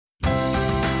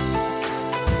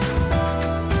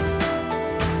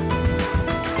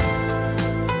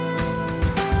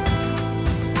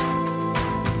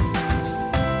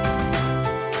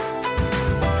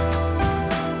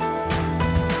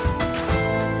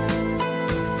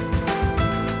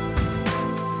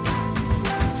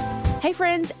Hey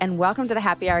friends, and welcome to the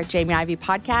Happy Hour Jamie Ivey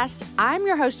podcast. I'm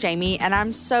your host, Jamie, and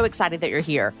I'm so excited that you're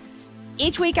here.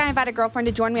 Each week, I invite a girlfriend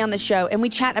to join me on the show, and we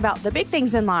chat about the big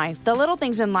things in life, the little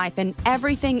things in life, and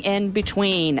everything in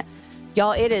between.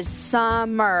 Y'all, it is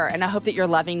summer, and I hope that you're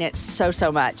loving it so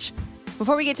much.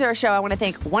 Before we get to our show, I want to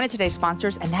thank one of today's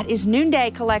sponsors, and that is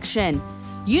Noonday Collection.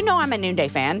 You know I'm a Noonday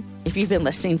fan, if you've been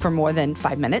listening for more than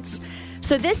 5 minutes.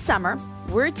 So this summer,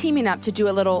 we're teaming up to do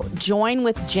a little Join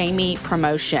with Jamie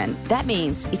promotion. That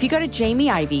means if you go to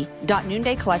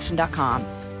jamieivey.noondaycollection.com,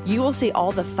 you will see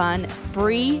all the fun,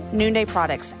 free Noonday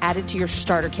products added to your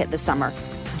starter kit this summer,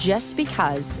 just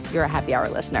because you're a Happy Hour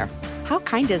listener. How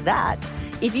kind is that?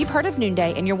 If you've heard of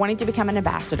Noonday and you're wanting to become an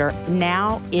ambassador,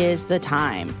 now is the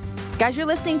time. Guys, you're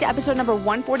listening to episode number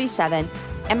 147,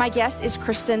 and my guest is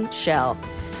Kristin Schell.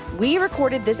 We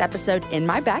recorded this episode in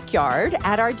my backyard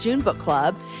at our June book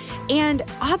club, and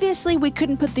obviously we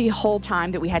couldn't put the whole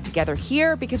time that we had together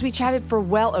here because we chatted for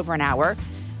well over an hour,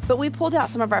 but we pulled out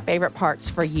some of our favorite parts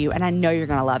for you, and I know you're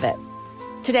going to love it.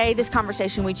 Today, this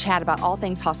conversation, we chat about all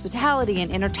things hospitality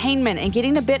and entertainment and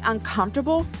getting a bit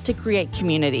uncomfortable to create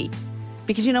community.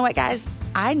 Because you know what, guys?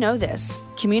 I know this.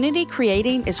 Community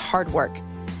creating is hard work.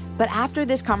 But after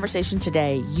this conversation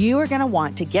today, you are going to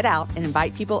want to get out and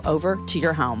invite people over to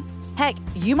your home. Heck,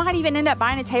 you might even end up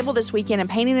buying a table this weekend and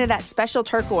painting it that special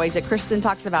turquoise that Kristin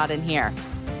talks about in here.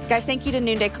 Guys, thank you to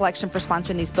Noonday Collection for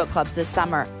sponsoring these book clubs this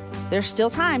summer. There's still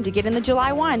time to get in the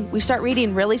July one. We start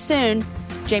reading really soon.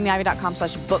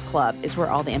 jamieivey.com/book club is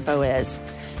where all the info is.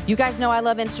 You guys know I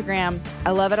love Instagram. I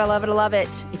love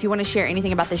it. If you want to share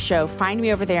anything about this show, find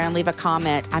me over there and leave a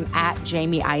comment. I'm at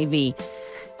Jamie Ivey.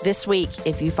 This week,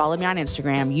 if you follow me on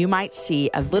Instagram, you might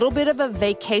see a little bit of a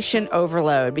vacation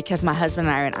overload because my husband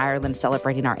and I are in Ireland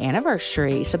celebrating our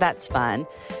anniversary. So that's fun.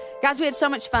 Guys, we had so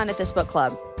much fun at this book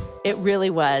club. It really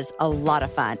was a lot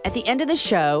of fun. At the end of the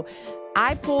show,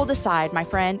 I pulled aside my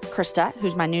friend Krista,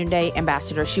 who's my Noonday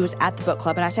ambassador. She was at the book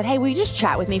club, and I said, hey, will you just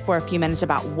chat with me for a few minutes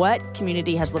about what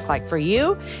community has looked like for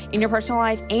you in your personal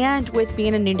life and with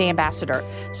being a Noonday ambassador?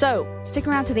 So stick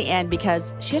around to the end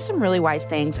because she has some really wise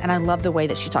things, and I love the way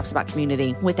that she talks about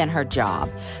community within her job.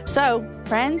 So,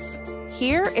 friends,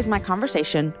 here is my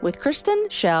conversation with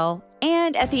Kristin Schell,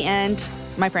 and at the end,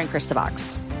 my friend Krista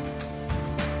Box.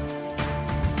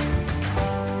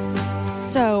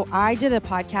 So I did a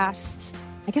podcast,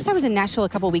 I guess I was in Nashville a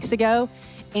couple of weeks ago,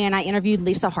 and I interviewed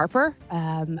Lisa Harper.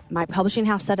 My publishing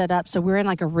house set it up, so we're in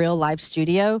like a real live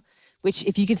studio, which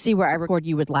if you could see where I record,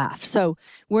 you would laugh. So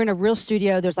we're in a real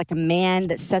studio. There's like a man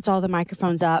that sets all the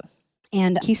microphones up,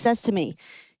 and he says to me,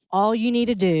 all you need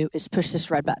to do is push this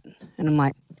red button. And I'm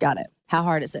like, got it. How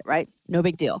hard is it, right? No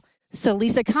big deal. So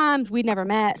Lisa comes, we'd never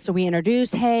met, so we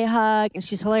introduced, hey, hug, and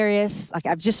she's hilarious. Like,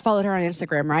 I've just followed her on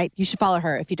Instagram, right? You should follow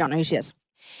her if you don't know who she is.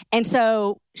 And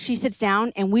so she sits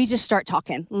down and we just start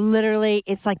talking. Literally,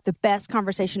 it's like the best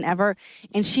conversation ever.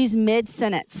 And she's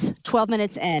mid-sentence, 12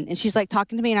 minutes in, and she's like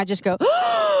talking to me, and I just go,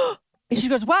 and she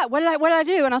goes, what? What did I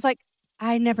do? And I was like,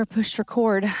 I never pushed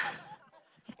record.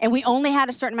 And we only had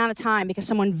a certain amount of time because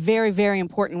someone very, very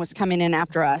important was coming in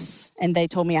after us, and they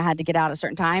told me I had to get out at a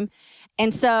certain time.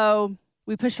 And so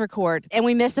we pushed record, and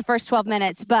we missed the first 12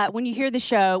 minutes. But when you hear the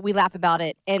show, we laugh about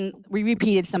it, and we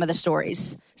repeated some of the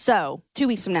stories. So 2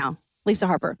 weeks from now, Lisa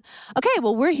Harper. Okay,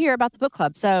 well, we're here about the book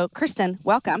club. So Kristin,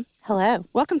 welcome. Hello.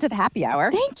 Welcome to the Happy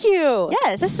Hour. Thank you.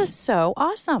 Yes. This is so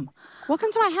awesome.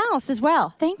 Welcome to my house as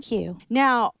well. Thank you.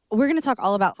 Now, we're going to talk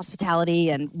all about hospitality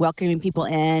and welcoming people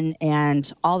in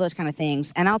and all those kind of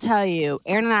things. And I'll tell you,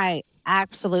 Aaron and I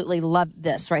absolutely love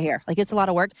this right here. Like, it's a lot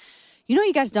of work. You know,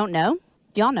 you guys don't know.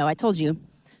 Y'all know, I told you.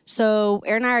 So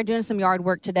Aaron and I are doing some yard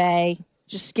work today,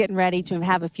 just getting ready to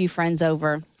have a few friends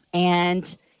over.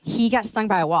 And he got stung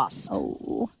by a wasp.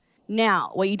 Oh.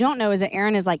 Now, what you don't know is that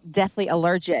Aaron is like deathly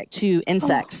allergic to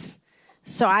insects. Oh.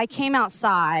 So I came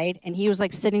outside and he was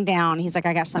like sitting down. He's like,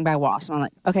 I got stung by a wasp. And I'm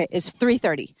like, okay, it's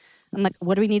 3:30. I'm like,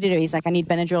 what do we need to do? He's like, I need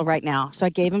Benadryl right now. So I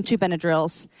gave him 2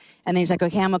 Benadryls. And then he's like,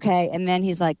 okay, I'm okay. And then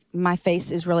he's like, my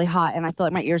face is really hot and I feel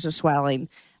like my ears are swelling. And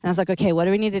I was like, okay, what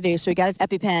do we need to do? So he got his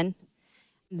EpiPen.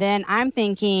 Then I'm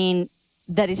thinking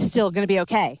that it's still going to be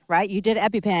okay, right? You did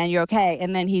EpiPen, you're okay.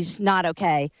 And then he's not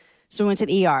okay. So we went to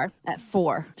the ER at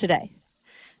 4 today.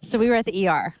 So we were at the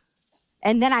ER.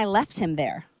 And then I left him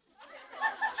there.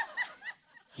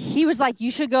 He was like,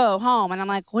 you should go home. And I'm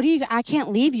like, I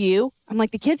can't leave you. I'm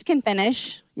like, the kids can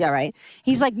finish. Yeah, right.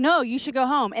 He's like, no, you should go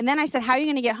home. And then I said, how are you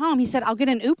going to get home? He said, I'll get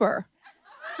an Uber.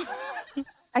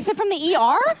 I said, from the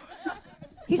ER?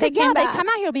 He said, yeah, they come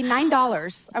out here. It'll be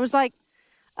 $9. I was like,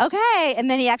 okay.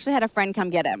 And then he actually had a friend come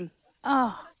get him.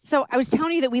 Oh. So I was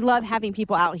telling you that we love having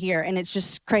people out here, and it's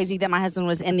just crazy that my husband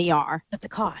was in the ER. But the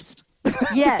cost.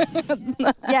 Yes.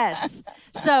 Yes.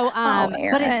 So,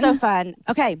 but it's so fun.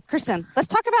 Okay, Kristin, let's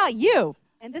talk about you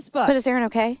and this book. But is Aaron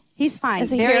okay? He's fine.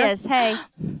 Is he there here? he is. Hey.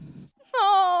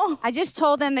 Oh. I just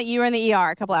told them that you were in the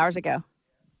ER a couple hours ago.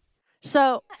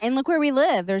 So, and look where we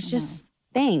live. There's just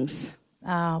things.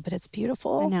 Oh, but it's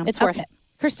beautiful. I know. It's worth it.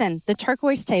 Kristin, the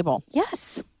turquoise table.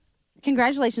 Yes.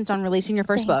 Congratulations on releasing your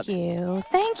first book. Thank you.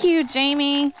 Thank you,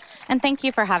 Jamie. And thank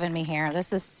you for having me here.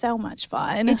 This is so much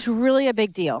fun. It's really a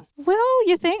big deal. Well,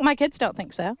 you think? My kids don't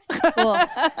think so. Well,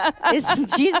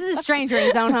 Jesus is a stranger in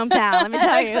his own hometown. Let me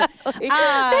tell you.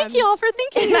 Thank you all for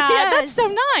thinking that. Yes.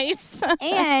 That's so nice.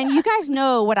 And you guys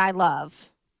know what I love,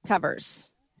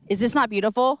 covers. Is this not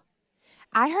beautiful?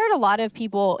 I heard a lot of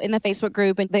people in the Facebook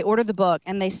group, and they ordered the book,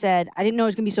 and they said, I didn't know it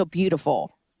was going to be so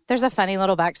beautiful. There's a funny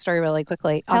little backstory really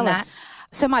quickly on Tell that. us.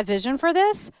 So my vision for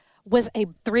this was a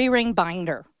 3-ring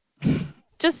binder.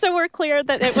 Just so we're clear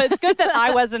that it was good that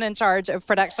I wasn't in charge of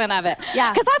production of it.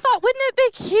 Yeah. Because I thought, wouldn't it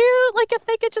be cute? Like if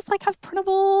they could just like have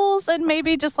printables and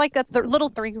maybe just like a little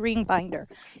 3-ring binder.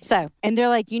 So, And they're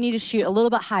like, you need to shoot a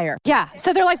little bit higher. yeah.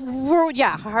 So they're like,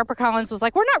 HarperCollins was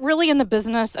like, we're not really in the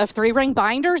business of 3-ring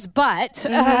binders, but,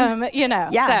 you know.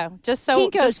 Yeah. So just so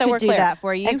Kinko's we're could do clear. that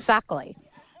for you. Exactly.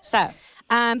 So,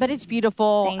 But it's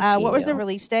beautiful. Thank What was the you.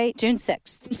 release date? June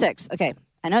 6th. 6. Okay.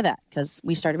 I know that because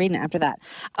we started reading it after that.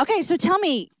 Okay. So tell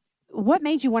me, what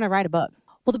made you want to write a book?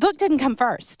 Well, the book didn't come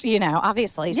first, you know,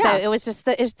 obviously. Yeah. So it was just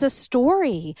it's the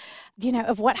story, you know,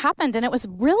 of what happened. And it was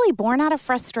really born out of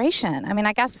frustration. I mean,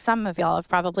 I guess some of y'all have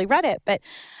probably read it, but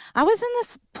I was in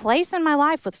this place in my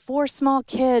life with 4 small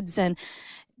kids, and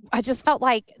I just felt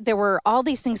like there were all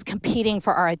these things competing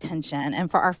for our attention and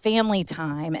for our family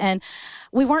time. And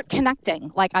we weren't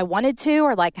connecting like I wanted to,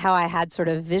 or like how I had sort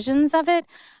of visions of it.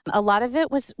 A lot of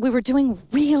it was we were doing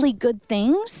really good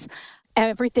things.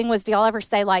 Everything was, do y'all ever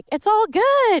say like, it's all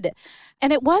good?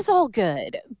 And it was all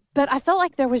good. But I felt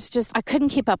like there was just, I couldn't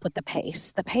keep up with the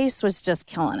pace. The pace was just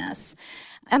killing us.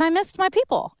 And I missed my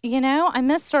people, you know? I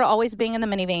missed sort of always being in the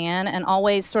minivan and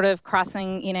always sort of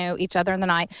crossing, you know, each other in the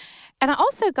night. And I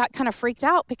also got kind of freaked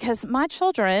out because my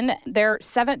children, they're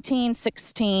 17,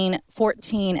 16,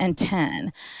 14, and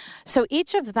 10. So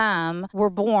each of them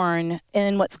were born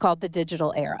in what's called the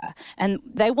digital era. And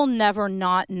they will never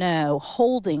not know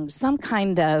holding some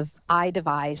kind of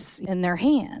iDevice in their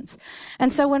hands.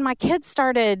 And so when my kids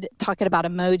started talking about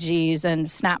emojis and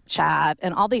Snapchat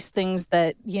and all these things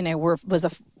that, you know, was a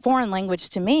foreign language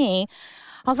to me,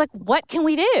 I was like, what can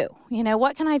we do? You know,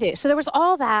 what can I do? So there was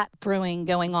all that brewing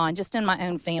going on just in my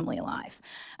own family life.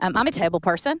 I'm a table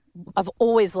person. I've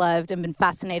always loved and been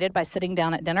fascinated by sitting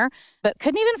down at dinner, but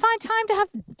couldn't even find time to have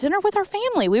dinner with our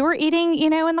family. We were eating,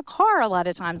 you know, in the car a lot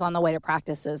of times on the way to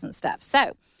practices and stuff.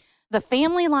 So the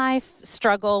family life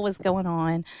struggle was going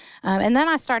on. And then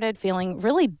I started feeling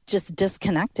really just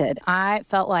disconnected. I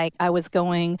felt like I was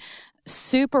going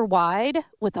super wide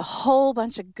with a whole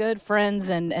bunch of good friends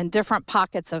and different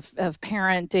pockets of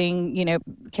parenting, you know,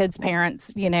 kids'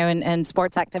 parents, you know, and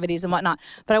sports activities and whatnot.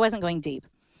 But I wasn't going deep.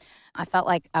 I felt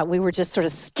like we were just sort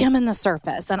of skimming the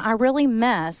surface. And I really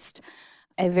missed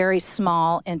a very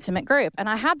small, intimate group. And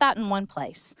I had that in one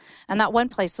place. And that one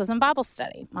place was in Bible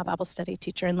study. My Bible study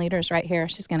teacher and leader is right here.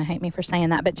 She's going to hate me for saying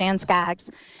that. But Jan Skaggs.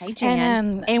 Hey,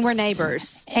 Jan. And we're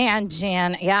neighbors. And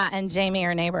Jan, yeah, and Jamie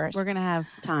are neighbors. We're going to have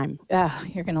time. Oh,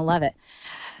 you're going to love it.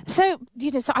 So,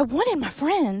 you know, so I wanted my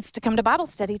friends to come to Bible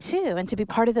study too and to be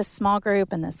part of this small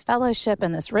group and this fellowship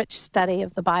and this rich study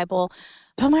of the Bible.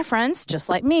 But my friends, just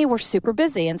like me, were super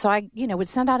busy. And so I, you know, would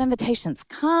send out invitations,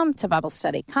 come to Bible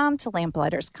study, come to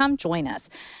Lamplighters, come join us.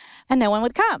 And no one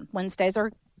would come. Wednesdays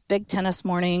are big tennis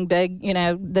morning, big, you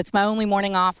know, that's my only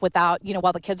morning off without, you know,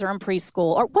 while the kids are in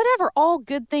preschool or whatever, all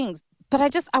good things. But I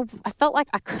felt like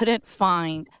I couldn't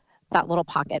find that little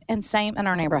pocket. And same in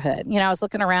our neighborhood. You know, I was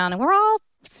looking around and we're all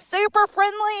super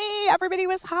friendly. Everybody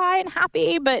was high and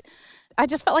happy, but I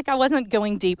just felt like I wasn't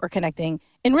going deep or connecting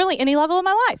in really any level of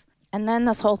my life. And then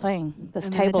this whole thing, this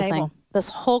table thing, this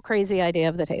whole crazy idea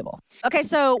of the table. Okay,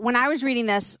 so when I was reading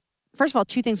this, first of all,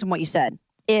 2 things from what you said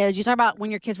is you talk about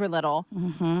when your kids were little,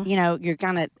 you know, you're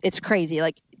kind of, it's crazy.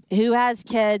 Like, who has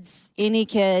kids, any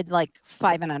kid, like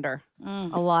 5 and under?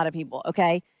 A lot of people,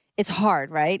 okay? It's hard,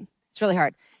 right? It's really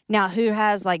hard. Now, who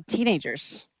has, like,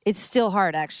 teenagers? It's still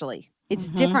hard, actually. It's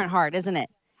different hard, isn't it?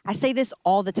 I say this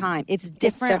all the time. It's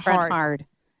different hard.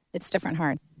 It's different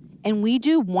hard. And we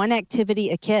do one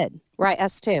activity a kid. Right,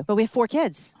 us too. But we have 4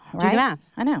 kids. Right? Do the math.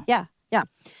 I know. Yeah.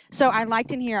 So I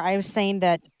liked in here, I was saying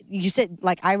that you said,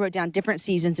 like, I wrote down different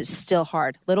seasons, it's still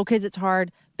hard. Little kids, it's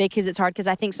hard. Big kids, it's hard. Because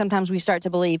I think sometimes we start to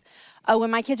believe, oh, when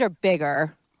my kids are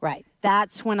bigger, right,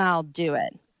 that's when I'll do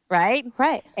it. right?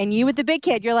 Right. And you with the big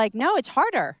kid, you're like, no, it's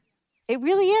harder. It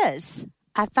really is.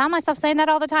 I found myself saying that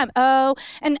all the time. Oh,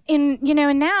 and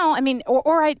now, I mean,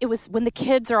 it was when the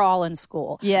kids are all in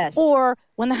school. Yes. Or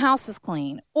when the house is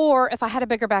clean, or if I had a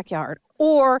bigger backyard,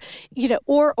 or.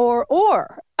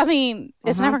 I mean,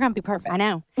 it's never going to be perfect. I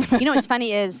know. What's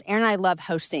funny is Aaron and I love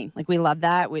hosting. Like, we love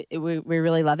that. We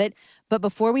really love it. But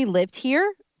before we lived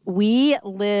here, we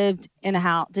lived in a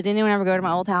house. Did anyone ever go to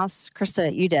my old house?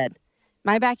 Krista, you did.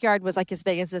 My backyard was like as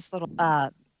big as this little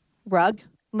rug.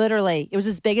 Literally, it was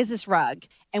as big as this rug.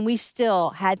 And we still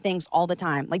had things all the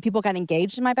time. Like, people got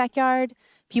engaged in my backyard.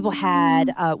 People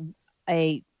had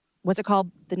what's it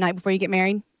called? The night before you get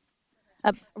married?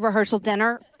 A rehearsal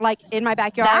dinner, like, in my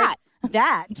backyard.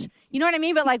 That. You know what I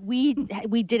mean? But, like, we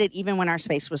did it even when our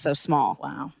space was so small.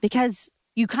 Wow. Because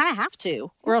you kind of have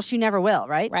to, or else you never will,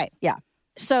 right? Right. Yeah.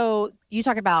 So you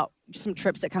talk about some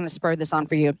trips that kind of spurred this on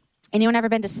for you. Anyone ever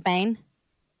been to Spain?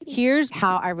 Here's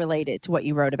how I related to what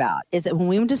you wrote about, is that when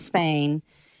we went to Spain,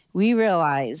 we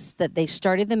realized that they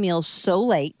started the meals so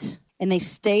late and they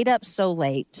stayed up so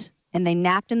late and they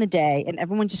napped in the day and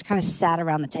everyone just kind of sat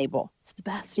around the table. It's the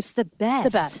best. It's the best. The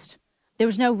best. There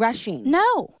was no rushing.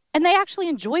 No. And they actually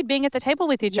enjoyed being at the table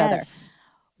with each other.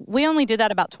 We only do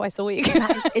that about twice a week.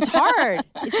 It's hard.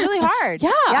 It's really hard.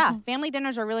 Yeah. Yeah. Family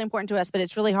dinners are really important to us, but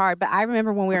it's really hard. But I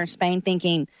remember when we were in Spain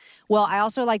thinking, well, I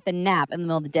also like the nap in the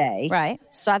middle of the day. Right.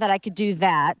 So I thought I could do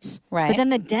that. Right. But then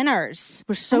the dinners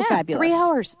were so fabulous. 3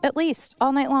 hours at least,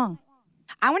 all night long.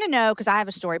 I want to know, because I have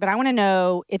a story, but I want to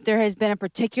know if there has been a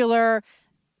particular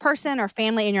person or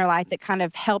family in your life that kind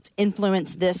of helped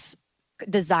influence this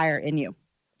desire in you.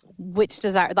 Which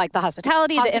desire? Like the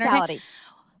hospitality, the entertainment?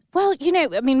 Well,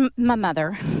 I mean, my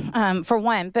mother, for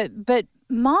one, but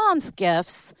mom's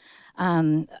gifts,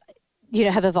 have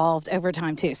evolved over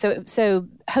time too. So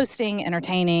hosting,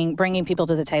 entertaining, bringing people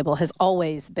to the table has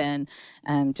always been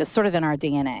just sort of in our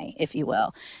DNA, if you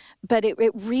will. But it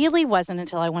really wasn't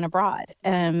until I went abroad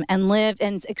and lived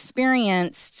and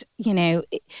experienced,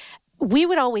 we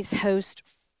would always host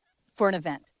for an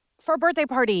event. For a birthday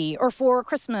party or for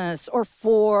Christmas or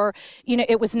for,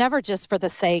 it was never just for the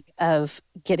sake of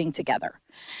getting together.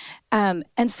 And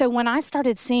so when I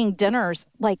started seeing dinners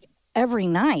like every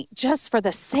night, just for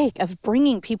the sake of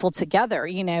bringing people together,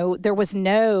 there was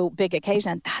no big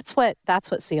occasion. That's what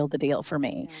sealed the deal for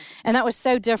me. And that was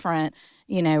so different,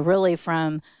 really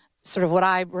from sort of what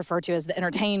I refer to as the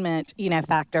entertainment,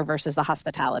 factor versus the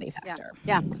hospitality factor.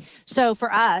 Yeah. So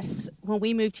for us, when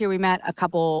we moved here, we met a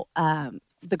couple,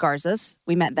 the Garzas.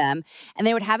 We met them, and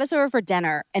they would have us over for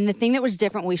dinner. And the thing that was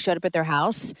different when we showed up at their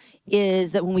house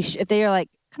is that when if they are like,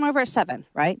 come over at 7,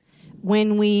 right?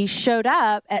 When we showed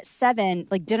up at 7,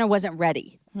 like, dinner wasn't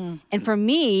ready. And for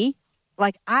me,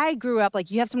 like, I grew up like,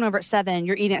 you have someone over at 7,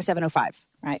 you're eating at 7:05.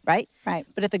 Right.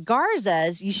 But at the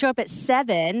Garzas, you show up at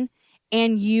 7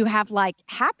 and you have like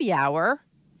happy hour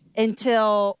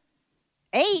until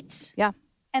 8. Yeah.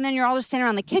 And then you're all just standing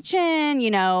around the kitchen,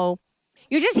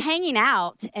 you're just hanging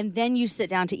out, and then you sit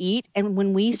down to eat. And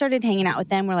when we started hanging out with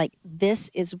them, we're like, this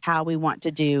is how we want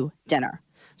to do dinner.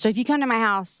 So if you come to my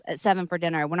house at 7 for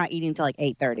dinner, we're not eating until like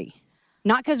 8:30.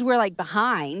 Not because we're like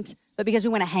behind, but because we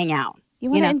want to hang out. You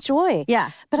want to enjoy.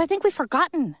 Yeah. But I think we've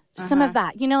forgotten some of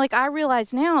that. Like, I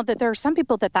realize now that there are some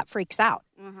people that freaks out.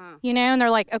 And they're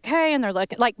like, okay, and they're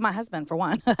like my husband, for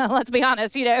one. Let's be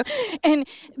honest,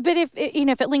 but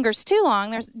if it lingers too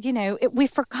long, there's we've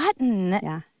forgotten.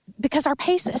 Yeah. Because our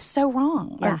pace is so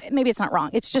wrong. Yeah. Or maybe it's not wrong.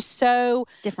 It's just so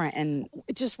different, and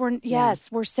just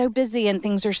we're so busy and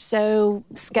things are so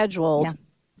scheduled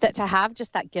that to have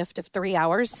just that gift of 3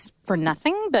 hours for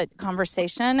nothing but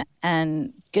conversation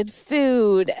and good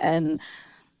food, and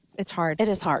it's hard. It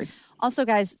is hard. Also,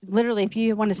 guys, literally, if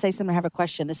you want to say something or have a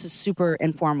question, this is super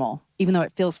informal, even though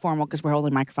it feels formal because we're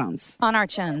holding microphones. On our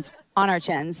chins.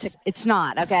 It's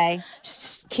not, okay?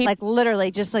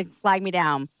 Literally, just flag me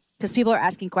down. Because people are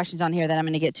asking questions on here that I'm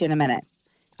going to get to in a minute.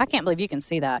 I can't believe you can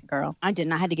see that, girl. I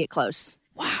didn't. I had to get close.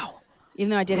 Wow. Even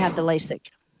though I did have the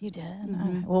LASIK. You did?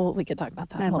 Mm-hmm. Well, we could talk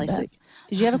about that. I had LASIK.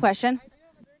 Did you have a question?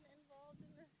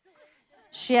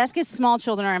 She asked if small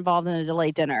children are involved in a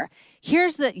delayed dinner.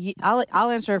 Here's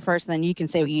I'll answer her first, and then you can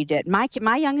say what you did. My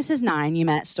youngest is 9, you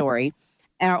met Story,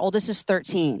 and our oldest is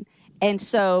 13. And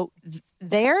so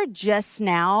they're just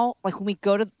now, when we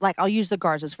go to, I'll use the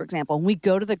Garzas, for example. When we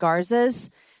go to the Garzas,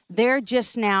 they're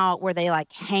just now where they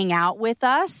hang out with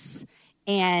us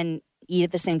and eat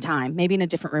at the same time, maybe in a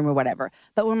different room or whatever.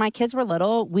 But when my kids were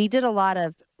little, we did a lot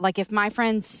of, if my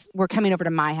friends were coming over to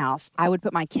my house, I would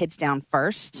put my kids down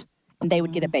first and they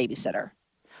would get a babysitter.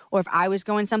 or if I was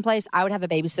going someplace, I would have a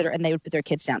babysitter and they would put their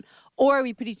kids down. Or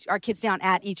we put our kids down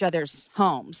at each other's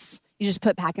homes. You just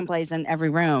put pack and plays in every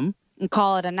room and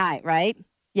call it a night, right?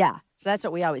 Yeah. So that's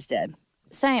what we always did.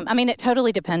 Same. I mean, it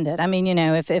totally depended. I mean,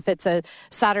 if it's a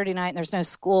Saturday night and there's no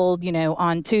school,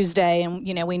 on Tuesday and,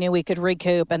 we knew we could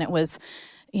recoup and it was,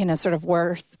 sort of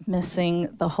worth missing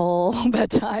the whole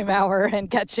bedtime hour and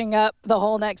catching up the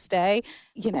whole next day,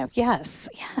 yes.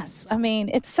 I mean,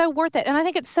 it's so worth it. And I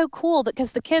think it's so cool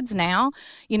because the kids now,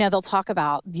 they'll talk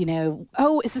about,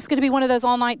 oh, is this going to be one of those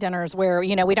all night dinners where,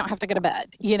 we don't have to go to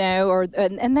bed,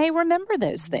 and they remember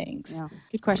those things. Yeah.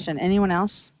 Good question. Anyone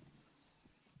else?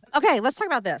 Okay, let's talk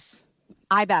about this.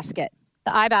 iBasket.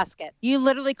 The iBasket. You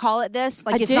literally call it this?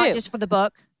 Like, it's do. not just for the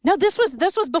book? No, this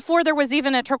was before there was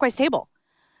even a turquoise table.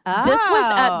 Oh. This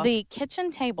was at the kitchen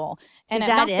table. And Is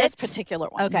that not it? this particular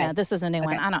one. Okay. No, this is a new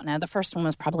one. I don't know. The first one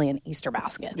was probably an Easter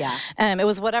basket. Yeah. It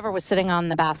was whatever was sitting on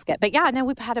the basket. But yeah, no,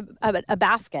 we've had a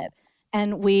basket.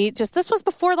 And this was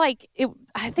before I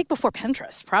think before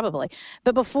Pinterest, probably.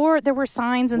 But before there were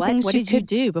signs and things. What did you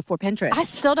do before Pinterest?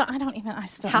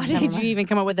 How did you even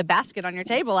come up with the basket on your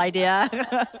table idea?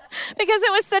 Because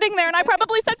it was sitting there and I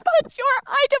probably said, put your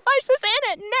iDevices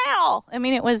in it now. I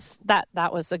mean, it was that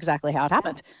was exactly how it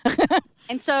happened.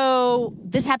 And so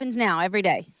this happens now every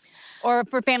day. Or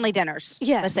for family dinners.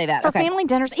 Yes. Let's say that. For family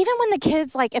dinners, even when the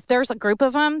kids, if there's a group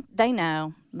of them, they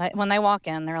know. When they walk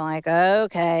in, they're like,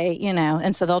 okay,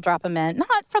 and so they'll drop them in.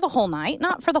 Not for the whole night,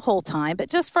 not for the whole time, but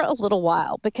just for a little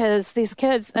while. Because these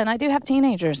kids, and I do have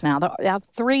teenagers now, I have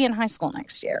 3 in high school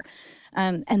next year.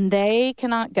 And they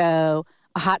cannot go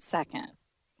a hot second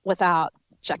without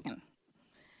checking.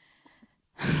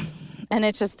 And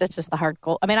it's just the hard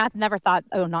goal. I mean, I've never thought,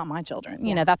 oh, not my children.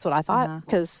 That's what I thought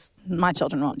because my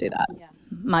children won't do that. Yeah.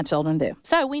 My children do.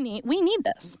 So we need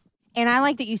this. And I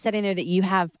like that you said in there that you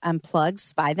have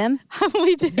plugs by them.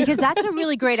 We do. Because that's a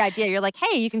really great idea. You're like,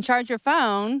 hey, you can charge your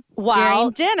phone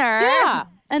during dinner. Yeah.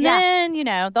 And then,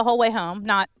 the whole way home,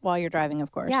 not while you're driving,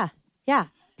 of course. Yeah. Yeah.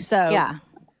 So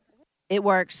it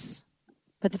works.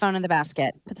 Put the phone in the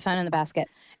basket.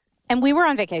 And we were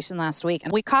on vacation last week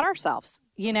and we caught ourselves.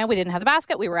 We didn't have the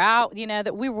basket. We were out,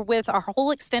 that we were with our whole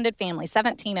extended family,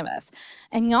 17 of us.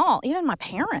 And y'all, even my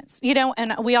parents,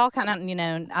 and we all kind of,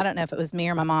 I don't know if it was me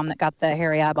or my mom that got the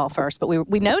hairy eyeball first, but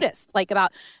we noticed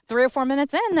about 3 or 4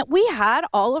 minutes in that we had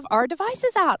all of our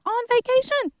devices out on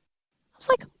vacation. I was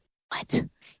like, what?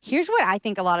 Here's what I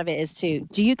think a lot of it is too.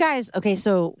 Do you guys,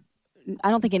 so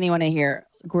I don't think anyone in here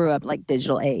grew up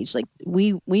digital age.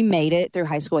 We made it through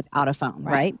high school without a phone,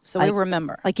 right? So we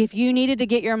remember. If you needed to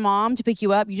get your mom to pick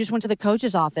you up, you just went to the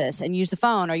coach's office and used the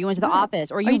phone, or you went to the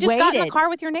office, or you just waited. got in the car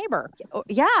with your neighbor.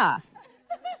 Yeah.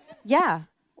 Yeah.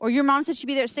 Or your mom said she'd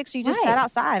be there at 6, so you just sat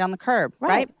outside on the curb,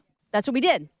 right? That's what we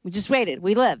did. We just waited.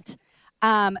 We lived.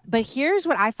 But here's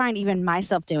what I find even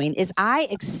myself doing is I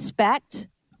expect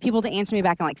people to answer me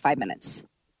back in 5 minutes.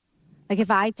 If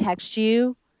I text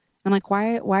you, I'm like,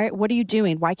 why, what are you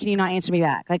doing? Why can you not answer me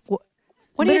back?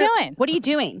 What are you doing? What are you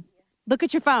doing? Look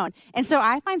at your phone. And so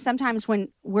I find sometimes when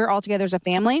we're all together as a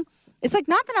family, it's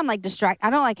not that I'm distracted. I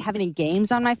don't have any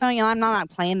games on my phone. I'm not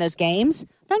playing those games.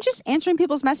 But I'm just answering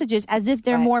people's messages as if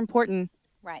they're more important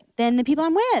than the people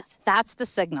I'm with. That's the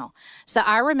signal. So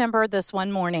I remember this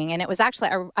one morning, and it was actually,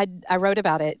 I wrote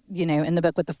about it, in the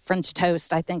book with the French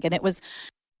toast, I think. And it was,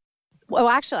 well,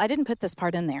 actually, I didn't put this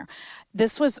part in there.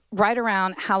 This was right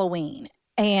around Halloween.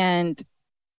 And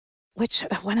which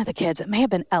one of the kids, it may have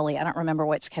been Ellie. I don't remember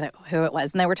which kid, who it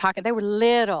was. And they were talking, they were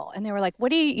little. And they were like, what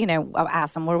do you, I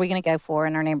asked them, what are we going to go for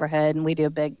in our neighborhood? And we do a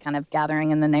big kind of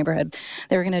gathering in the neighborhood.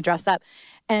 They were going to dress up.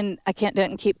 And I can't do it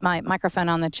and keep my microphone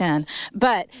on the chin.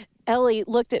 But Ellie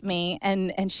looked at me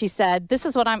and she said, this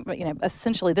is what I'm,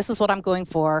 essentially, this is what I'm going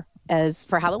for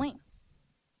for Halloween.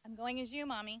 I'm going as you,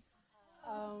 Mommy.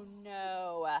 Oh,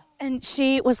 no. And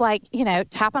she was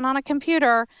tapping on a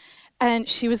computer, and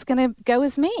she was going to go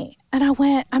as me. And I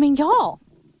went, y'all,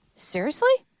 seriously?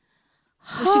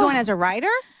 Was she going as a writer?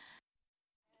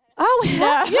 Oh,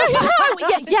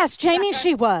 yeah. Yes, Jamie,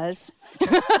 she was.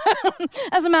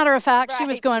 As a matter of fact, she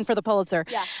was going for the Pulitzer.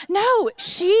 Yeah. No,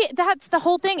 that's the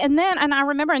whole thing. And I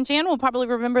remember, and Jan will probably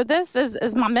remember this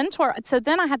as my mentor. So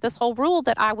then I had this whole rule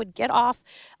that I would get off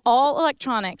all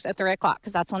electronics at 3 o'clock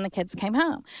because that's when the kids came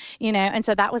home, and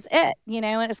so that was it,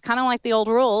 and it's kind of like the old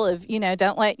rule of,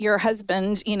 don't let your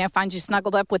husband, find you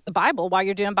snuggled up with the Bible while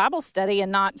you're doing Bible study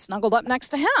and not snuggled up next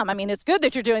to him. I mean, it's good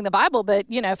that you're doing the Bible, but,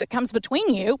 if it comes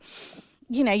between you,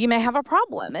 you may have a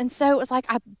problem. And so it was I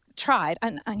tried,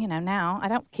 and now I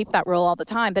don't keep that rule all the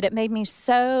time, but it made me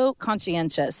so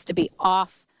conscientious to be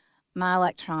off my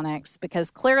electronics,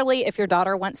 because clearly if your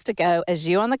daughter wants to go as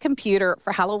you on the computer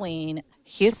for Halloween,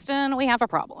 Houston, we have a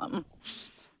problem.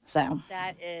 So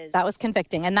that was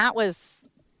convicting. And that was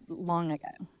long ago.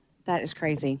 That is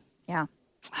crazy. Yeah.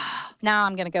 Now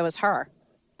I'm going to go as her.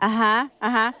 How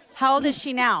old is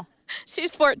she now?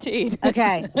 She's 14.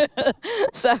 Okay.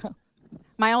 So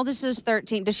my oldest is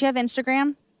 13. Does she have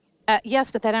Instagram?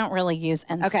 Yes, but they don't really use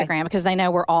Instagram because they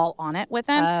know we're all on it with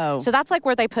them. Oh. So that's like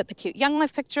where they put the cute Young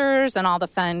Life pictures and all the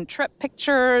fun trip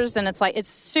pictures. And it's like, it's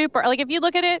super, like if you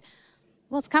look at it,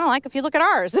 well, it's kind of like if you look at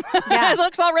ours. Yeah. It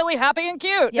looks all really happy and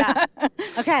cute. Yeah.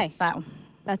 Okay. So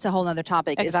that's a whole nother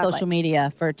topic. Exactly. Is social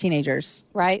media for teenagers.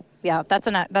 Right? Yeah, that's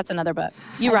another book.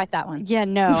 You write that one. Yeah,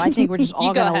 no, I think we're just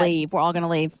all going to leave. We're all going to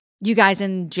leave. You guys,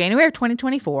 in January of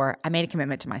 2024, I made a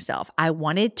commitment to myself. I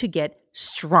wanted to get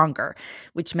stronger,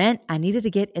 which meant I needed to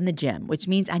get in the gym, which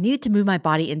means I needed to move my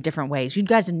body in different ways. You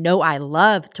guys know I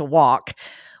love to walk.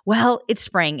 Well, it's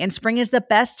spring, and spring is the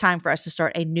best time for us to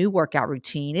start a new workout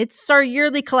routine. It's our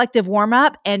yearly collective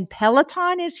warm-up, and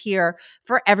Peloton is here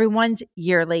for everyone's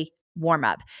yearly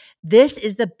warm-up. This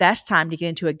is the best time to get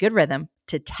into a good rhythm,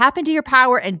 to tap into your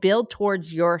power and build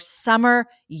towards your summer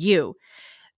you.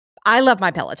 I love my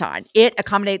Peloton. It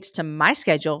accommodates to my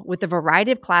schedule with a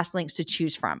variety of class links to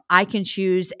choose from. I can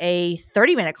choose a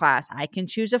 30-minute class. I can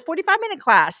choose a 45-minute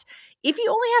class. If you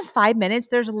only have 5 minutes,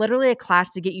 there's literally a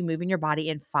class to get you moving your body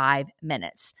in 5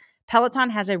 minutes. Peloton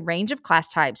has a range of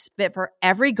class types fit for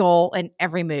every goal and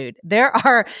every mood. There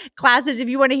are classes if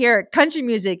you want to hear country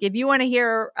music, if you want to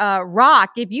hear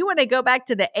rock, if you want to go back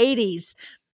to the 80s.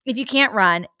 If you can't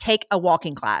run, take a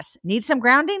walking class. Need some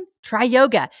grounding? Try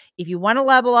yoga. If you want to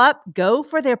level up, go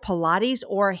for their Pilates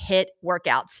or HIIT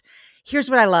workouts.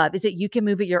 Here's what I love is that you can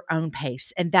move at your own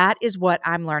pace. And that is what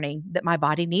I'm learning that my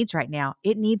body needs right now.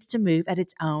 It needs to move at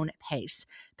its own pace.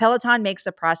 Peloton makes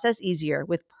the process easier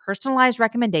with personalized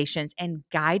recommendations and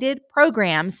guided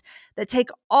programs that take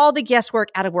all the guesswork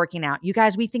out of working out. You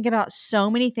guys, we think about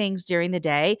so many things during the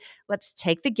day. Let's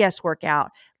take the guesswork out.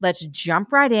 Let's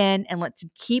jump right in and let's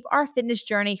keep our fitness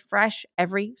journey fresh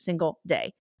every single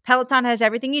day. Peloton has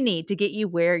everything you need to get you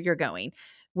where you're going.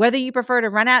 Whether you prefer to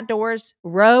run outdoors,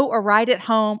 row or ride at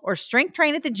home, or strength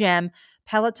train at the gym,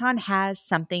 Peloton has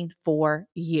something for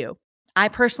you. I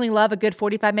personally love a good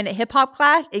 45-minute hip-hop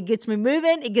class. It gets me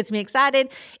moving. It gets me excited.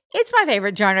 It's my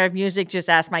favorite genre of music. Just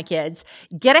ask my kids.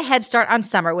 Get a head start on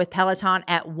summer with Peloton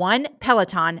at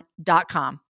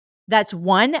onepeloton.com. That's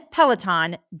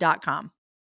onepeloton.com.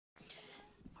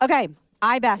 Okay,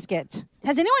 iBasket.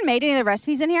 Has anyone made any of the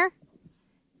recipes in here?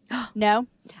 No.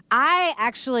 I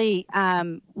actually,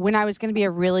 when I was going to be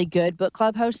a really good book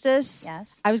club hostess,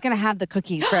 Yes. I was going to have the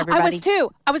cookies for everybody. I was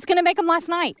too. I was going to make them last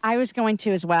night. I was going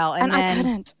to as well. And I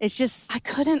couldn't. It's just I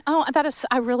couldn't. Oh,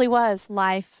 I really was.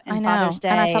 life and I know, Father's Day.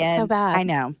 and I felt so bad. I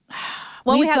know.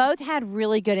 Well, we we had- both had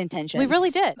really good intentions. We really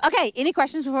did. Okay, any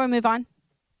questions before we move on?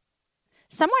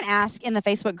 Someone asked in the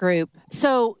Facebook group,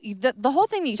 so the whole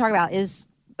thing that you talk about is,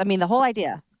 the whole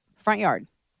idea, front yard.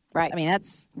 Right.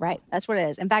 That's right. That's what it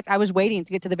is. In fact, I was waiting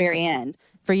to get to the very end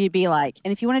for you to be like,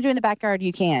 and if you want to do it in the backyard,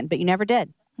 you can, but you never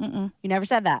did. Mm-mm. You never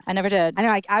said that. I never did. I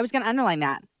know. I was going to underline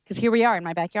that because here we are in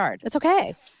my backyard. It's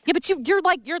okay. Yeah, but you're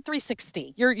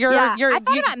 360. You're I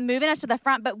thought about moving us to the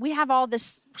front, but we have all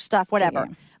this stuff, whatever.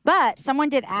 Yeah. But someone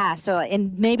did ask, so,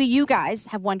 and maybe you guys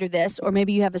have wondered this, or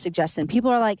maybe you have a suggestion. People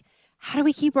are like, how do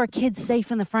we keep our kids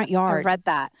safe in the front yard? I've read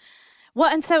that. Well,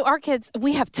 and so our kids,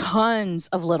 we have tons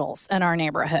of littles in our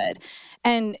neighborhood.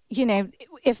 And,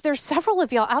 if there's several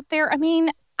of y'all out there, I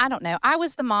don't know. I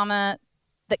was the mama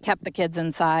that kept the kids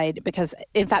inside because,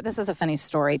 in fact, this is a funny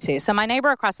story, too. So my neighbor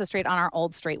across the street on our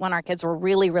old street, when our kids were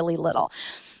really, really little,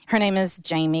 her name is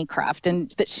Jamie Cruft,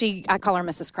 but I call her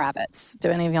Mrs. Kravitz. Do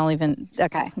any of y'all even,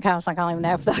 okay, I was like, I don't even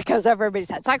know if that goes over everybody's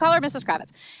head. So I call her Mrs.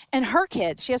 Kravitz. And her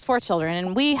kids, she has 4 children,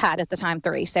 and we had at the time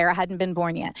 3. Sarah hadn't been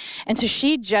born yet. And so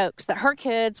she jokes that her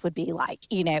kids would be like,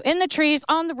 in the trees,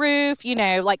 on the roof,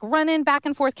 like running back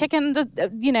and forth, kicking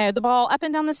the ball up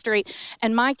and down the street.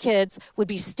 And my kids would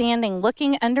be standing,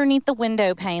 looking underneath the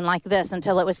window pane like this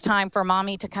until it was time for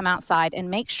mommy to come outside and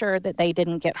make sure that they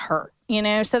didn't get hurt.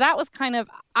 So that was kind of,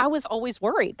 I was always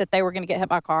worried that they were going to get hit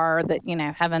by a car, or that,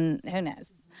 heaven, who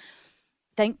knows.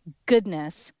 Thank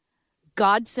goodness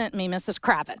God sent me Mrs.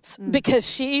 Kravitz because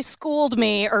she schooled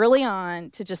me early on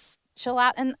to just chill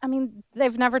out. And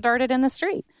they've never darted in the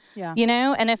street,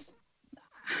 and if,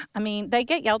 they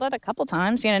get yelled at a couple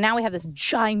times. Now we have this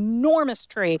ginormous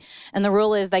tree, and the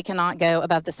rule is they cannot go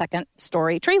above the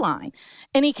 2nd-story tree line.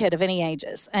 Any kid of any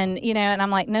ages. And, and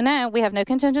I'm like, no, we have no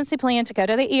contingency plan to go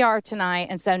to the ER tonight,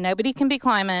 and so nobody can be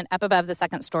climbing up above the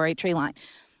 2nd-story tree line.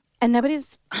 And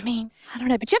nobody's, I don't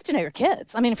know, but you have to know your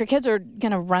kids. If your kids are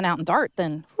going to run out and dart,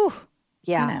 then, whew,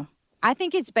 yeah. I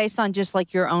think it's based on just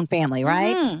like your own family,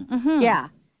 right? Mm-hmm. Yeah.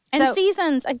 And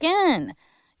seasons, again,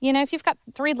 if you've got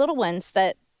 3 little ones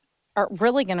that are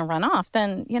really going to run off,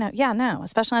 then,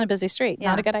 especially on a busy street,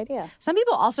 not a good idea. Some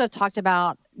people also have talked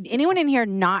about, anyone in here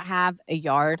not have a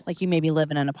yard? Like you maybe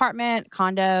live in an apartment,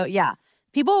 condo. Yeah.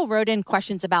 People wrote in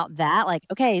questions about that. Like,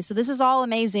 okay, so this is all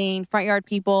amazing. Front yard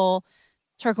people,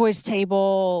 turquoise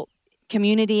table,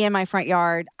 community in my front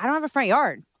yard. I don't have a front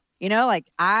yard.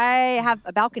 I have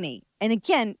a balcony. And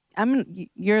again,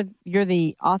 you're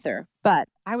the author, but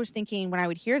I was thinking when I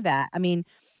would hear that,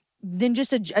 then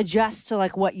just adjust to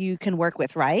like what you can work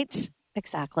with, right?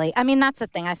 Exactly. That's the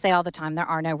thing I say all the time. There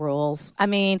are no rules.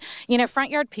 Front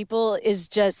yard people is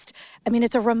just,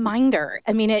 it's a reminder.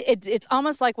 It's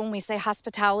almost like when we say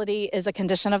hospitality is a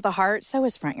condition of the heart, so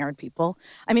is front yard people.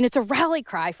 It's a rally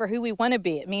cry for who we want to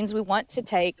be. It means we want to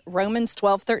take Romans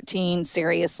 12:13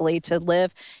 seriously, to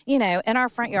live, in our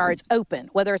front yards open,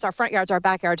 whether it's our front yards, our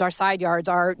backyards, our side yards,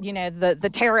 our, the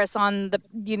terrace on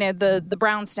the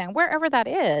brownstone, wherever that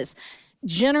is.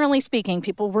 Generally speaking,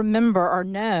 people remember or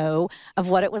know of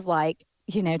what it was like,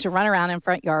 to run around in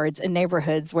front yards in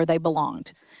neighborhoods where they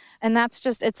belonged. And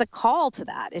it's a call to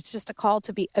that. It's just a call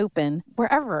to be open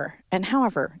wherever and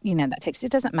however, that takes.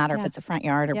 It doesn't matter if it's a front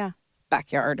yard or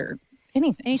backyard or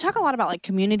anything. And you talk a lot about like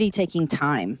community taking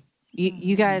time.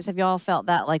 You guys, have y'all felt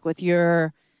that like with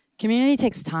your community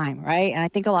takes time, right? And I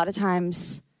think a lot of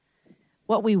times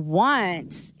what we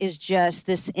want is just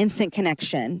this instant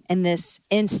connection and this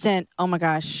instant, oh my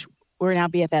gosh, we're now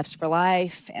BFFs for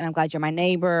life, and I'm glad you're my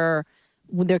neighbor.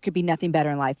 There could be nothing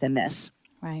better in life than this.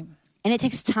 Right. And it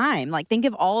takes time. Like, think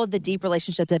of all of the deep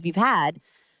relationships that you've had.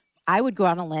 I would go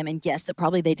out on a limb and guess that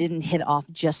probably they didn't hit off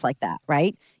just like that,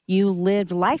 right? You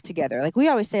lived life together. Like we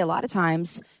always say a lot of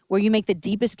times, where you make the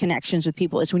deepest connections with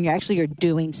people is when you're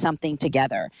doing something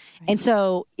together. Right. And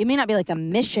so it may not be like a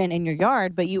mission in your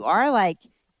yard, but you are like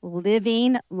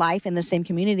living life in the same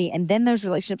community. And then those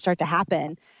relationships start to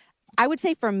happen. I would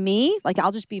say for me, like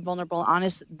I'll just be vulnerable and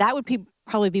honest, that would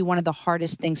probably be one of the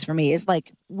hardest things for me is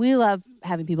like, we love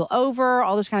having people over,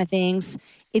 all those kind of things.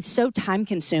 It's so time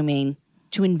consuming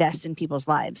to invest in people's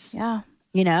lives. Yeah.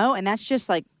 And that's just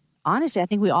like, honestly, I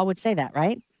think we all would say that,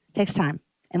 right? It takes time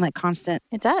and like constant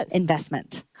it does.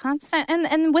 investment. Constant.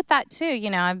 And with that too,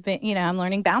 I've been, I'm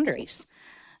learning boundaries,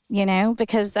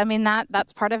 because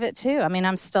that's part of it too.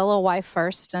 I'm still a wife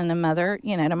first and a mother,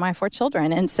 to my 4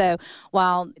 children. And so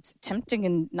while it's tempting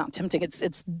and not tempting,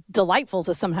 it's delightful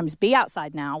to sometimes be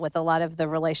outside now with a lot of the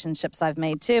relationships I've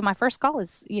made too. My first call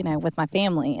is, with my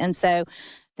family. And so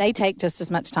they take just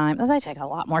as much time. They take a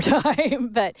lot more time,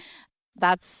 but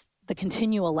that's the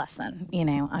continual lesson,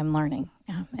 I'm learning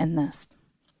in this.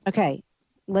 Okay.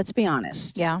 Let's be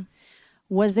honest. Yeah.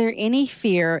 Was there any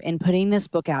fear in putting this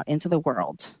book out into the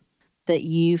world that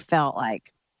you felt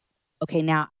like, okay,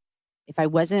 now if I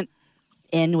wasn't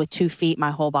in with 2 feet,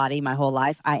 my whole body, my whole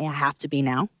life, I have to be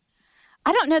now?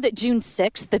 I don't know that June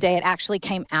 6th, the day it actually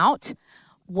came out,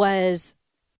 was,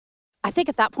 I think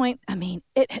at that point,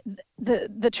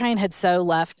 the train had so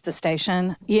left the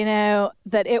station,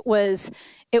 that it was,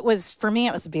 for me,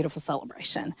 it was a beautiful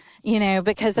celebration,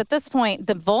 because at this point,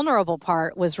 the vulnerable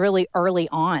part was really early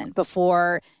on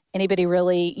before anybody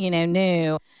really,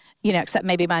 knew, except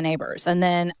maybe my neighbors. And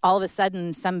then all of a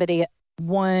sudden, somebody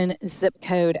 1 zip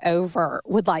code over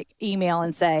would like email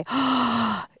and say,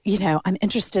 oh, I'm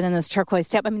interested in this turquoise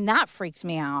tip. That freaked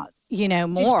me out,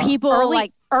 more. Just people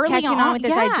early catching on with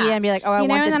this idea and be like, oh, I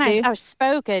want this too. I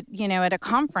spoke at, at a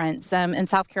conference in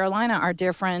South Carolina, our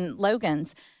dear friend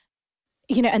Logan's,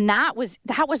 and that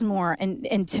was more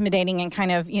intimidating and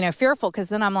kind of, fearful. Cause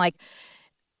then I'm like,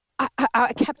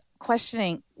 I kept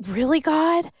questioning, really,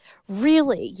 God?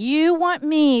 Really? You want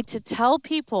me to tell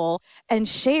people and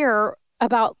share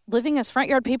about living as front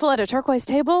yard people at a turquoise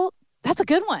table? That's a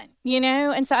good one,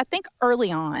 And so I think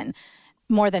early on,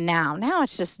 more than now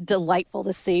it's just delightful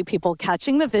to see people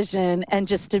catching the vision and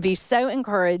just to be so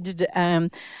encouraged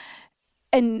and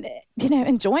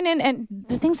joining and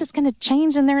the things that's going to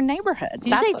change in their neighborhoods.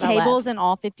 Did you say tables in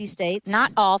all 50 states?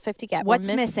 Not all 50 yet.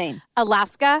 What's missing?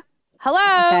 Alaska.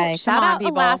 Hello. Okay, shout out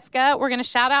people. Alaska. We're going to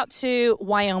shout out to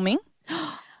Wyoming.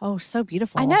 Oh, so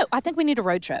beautiful. I know. I think we need a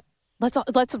road trip.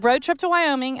 Let's road trip to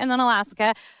Wyoming and then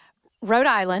Alaska, Rhode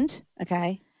Island.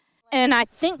 Okay. And I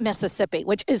think Mississippi,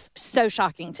 which is so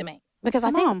shocking to me. Because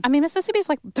I think Mississippi's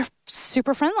like, they're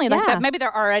super friendly. Like that. Maybe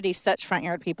they're already such front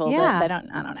yard people that they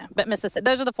don't, I don't know. But Mississippi,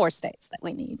 those are the 4 states that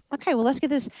we need. Okay, well, let's get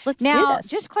this. Let's now, do this.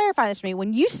 Just clarify this for me.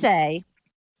 When you say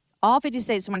All 50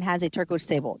 states, someone has a turquoise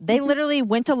table. They literally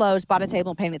went to Lowe's, bought a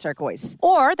table, and painted it turquoise.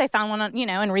 Or they found one, and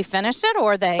refinished it,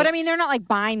 or they... But I mean, they're not like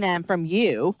buying them from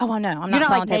you. Oh, no, I'm You're not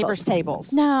selling like neighbors'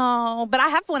 tables. No, but I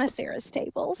have one of Sarah's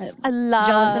tables. I love...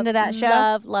 Did you listen to that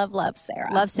show? Love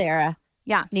Sarah. Love Sarah.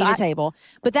 Yeah. Need a table.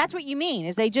 But that's what you mean,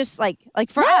 is they just like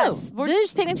for us, they're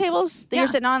just picnic tables that you're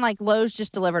sitting on, like Lowe's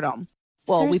just delivered them.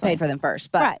 Well, Seriously. we paid for them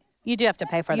first, but... Right. You do have to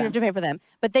pay for them. You have to pay for them.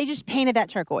 But they just painted that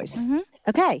turquoise. Mm-hmm.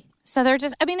 Okay. So they're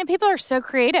just, and people are so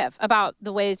creative about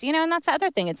the ways, and that's the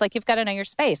other thing. It's like you've got to know your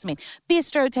space.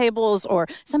 Bistro tables, or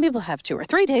some people have 2 or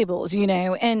 3 tables,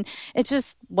 and it's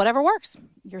just whatever works.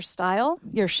 Your style,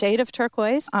 your shade of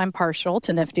turquoise. I'm partial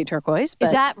to nifty turquoise. But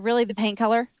is that really the paint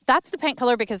color? That's the paint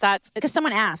color because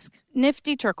someone asked.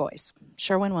 Nifty turquoise.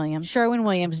 Sherwin-Williams,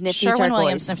 nifty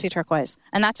turquoise. Nifty turquoise.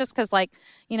 And that's just because, like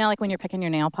when you're picking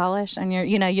your nail polish and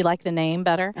you like the name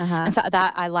better. And so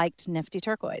that I liked nifty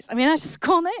turquoise. That's just a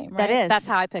cool name, right? That is. That's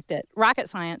how I picked it. Rocket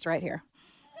science right here.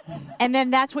 And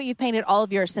then that's what you've painted all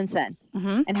of yours since then.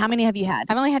 Mm-hmm. And how many have you had?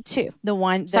 I've only had 2. The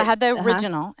one. So I had the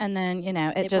original, and then,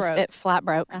 it flat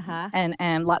broke,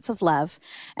 and lots of love.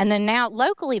 And then now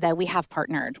locally, though, we have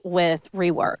partnered with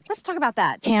Rework. Let's talk about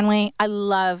that. Can we? I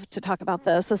love to talk about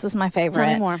this. This is my favorite.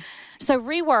 Tell me more. So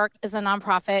Rework is a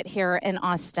nonprofit here in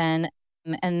Austin.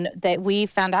 And that we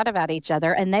found out about each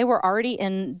other, and they were already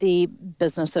in the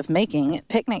business of making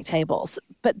picnic tables,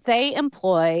 but they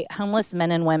employ homeless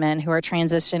men and women who are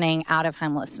transitioning out of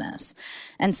homelessness.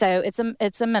 And so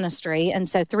it's a ministry. And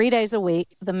so 3 days a week,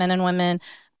 the men and women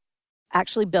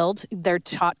actually they're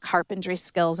taught carpentry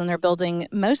skills, and they're building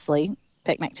mostly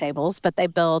picnic tables, but they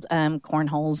build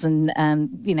cornholes and,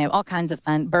 all kinds of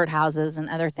fun birdhouses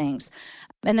and other things.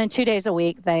 And then 2 days a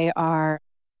week, they are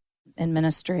in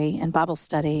ministry and Bible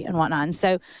study and whatnot. And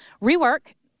so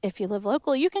Rework, if you live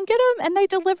locally, you can get them, and they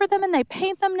deliver them, and they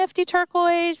paint them nifty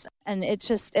turquoise. And it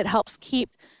helps keep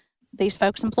these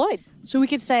folks employed. So we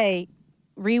could say,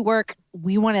 Rework,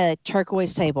 we want a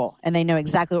turquoise table, and they know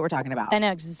exactly what we're talking about. They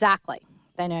know exactly.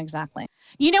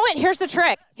 You know what? Here's the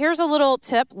trick. Here's a little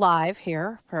tip live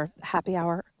here for happy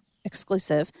hour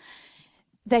exclusive.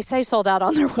 They say sold out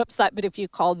on their website, but if you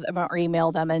call them or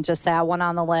email them and just say, I want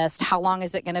on the list, how long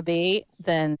is it going to be?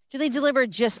 Then do they deliver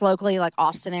just locally, like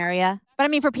Austin area?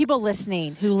 But for people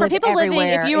listening who live everywhere. For people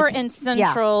living, if you are in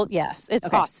central, yes, it's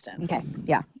Austin. Okay,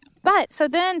 yeah. But so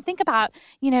then think about,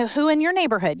 who in your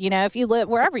neighborhood, if you live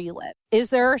wherever you live, is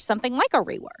there something like a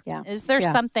Rework? Yeah. Is there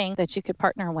something that you could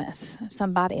partner with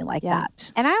somebody like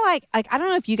that? And I I don't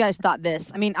know if you guys thought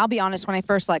this. I'll be honest, when I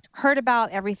first heard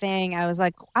about everything, I was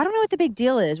like, I don't know what the big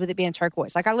deal is with it being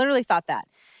turquoise. I literally thought that.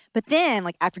 But then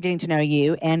after getting to know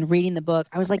you and reading the book,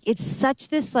 I was like, it's such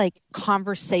this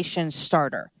conversation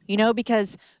starter,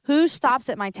 because who stops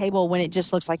at my table when it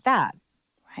just looks like that?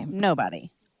 Right. Nobody.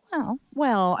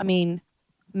 Well,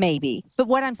 maybe. But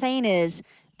what I'm saying is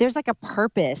there's a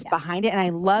purpose behind it. And I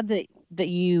love that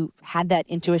you had that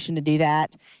intuition to do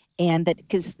that. And that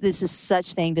because this is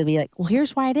such thing to be like, well,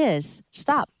 here's why it is.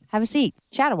 Stop, have a seat,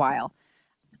 chat a while.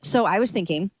 So I was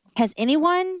thinking, has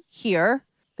anyone here,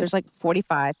 there's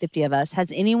 45, 50 of us,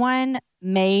 has anyone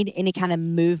made any kind of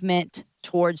movement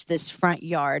towards this front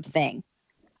yard thing?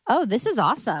 Oh, this is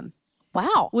awesome.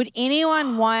 Wow. Would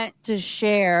anyone want to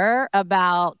share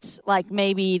about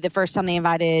maybe the first time they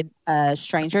invited a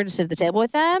stranger to sit at the table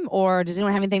with them? Or does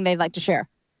anyone have anything they'd like to share?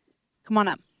 Come on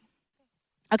up.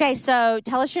 Okay, so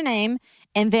tell us your name,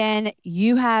 and then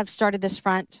you have started this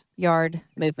front yard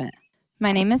movement.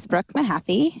 My name is Brooke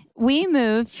Mahaffey. We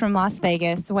moved from Las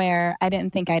Vegas, where I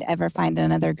didn't think I'd ever find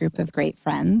another group of great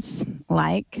friends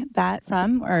like that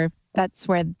or that's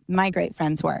where my great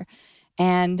friends were.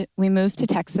 And we moved to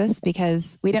Texas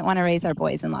because we didn't want to raise our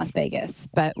boys in Las Vegas.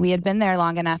 But we had been there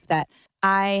long enough that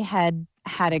I had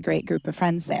a great group of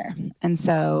friends there. And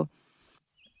so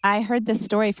I heard this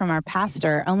story from our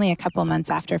pastor only a couple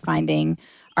months after finding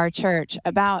our church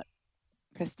about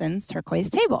Kristin's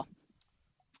turquoise table.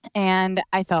 And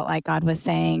I felt like God was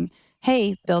saying,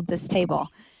 hey, build this table.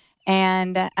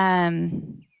 And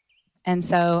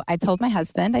so I told my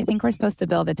husband, I think we're supposed to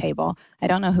build a table. I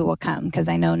don't know who will come because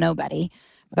I know nobody,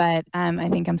 but I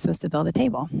think I'm supposed to build a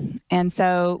table. And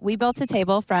so we built a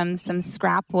table from some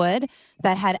scrap wood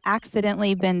that had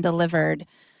accidentally been delivered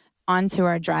onto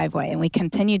our driveway. And we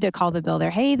continued to call the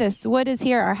builder, hey, this wood is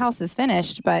here. Our house is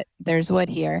finished, but there's wood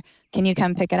here. Can you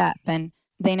come pick it up? And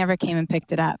they never came and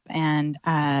picked it up. And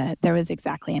there was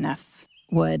exactly enough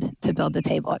wood to build the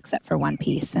table except for one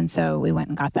piece. And so we went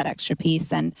and got that extra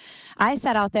piece. And I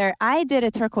sat out there. I did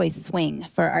a turquoise swing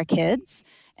for our kids.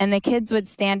 And the kids would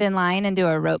stand in line and do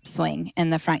a rope swing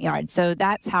in the front yard. So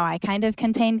that's how I kind of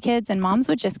contained kids. And moms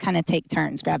would just kind of take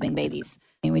turns grabbing babies.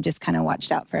 And we just kind of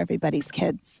watched out for everybody's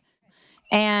kids.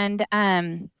 And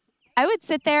I would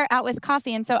sit there out with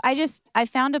coffee. And so I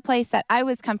found a place that I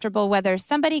was comfortable, whether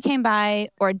somebody came by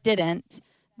or didn't,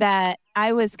 that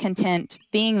I was content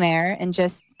being there and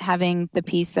just having the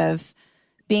peace of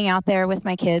being out there with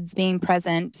my kids, being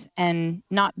present and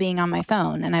not being on my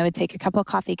phone. And I would take a couple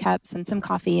coffee cups and some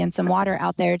coffee and some water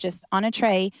out there just on a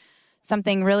tray,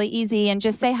 something really easy, and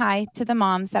just say hi to the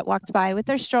moms that walked by with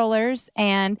their strollers.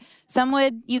 And some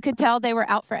you could tell they were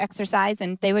out for exercise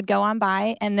and they would go on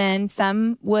by, and then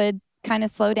some would kind of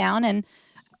slow down and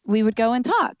we would go and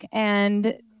talk.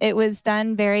 And it was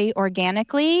done very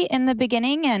organically in the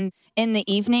beginning. And in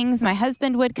the evenings, my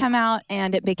husband would come out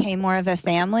and it became more of a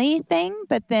family thing.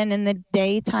 But then in the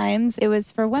daytimes, it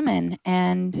was for women.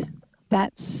 And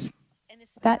that's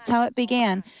how it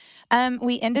began.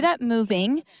 We ended up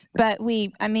moving, but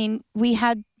we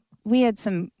had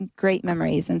some great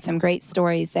memories and some great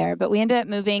stories there. But we ended up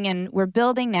moving, and we're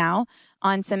building now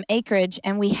on some acreage,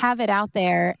 and we have it out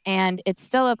there, and it's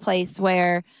still a place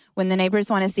where when the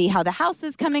neighbors want to see how the house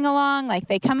is coming along, like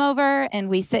they come over and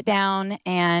we sit down,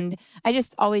 and I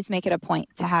just always make it a point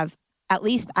to have at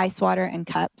least ice water and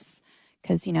cups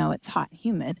because, it's hot and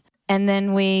humid. And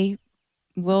then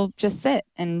we'll just sit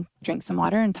and drink some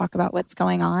water and talk about what's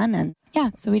going on. And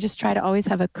so we just try to always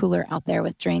have a cooler out there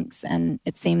with drinks, and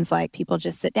it seems like people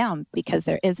just sit down because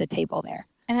there is a table there.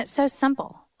 And it's so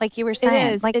simple. Like you were saying,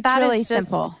 it is. Like that really is just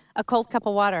simple. A cold cup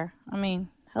of water. I mean,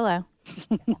 hello.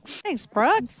 Thanks,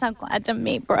 Brooke. I'm so glad to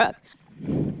meet Brooke.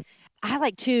 I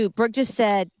like too. Brooke just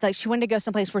said she wanted to go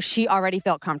someplace where she already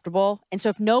felt comfortable. And so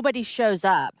if nobody shows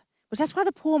up, which that's why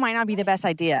the pool might not be the best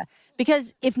idea.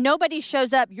 Because if nobody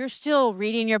shows up, you're still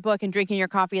reading your book and drinking your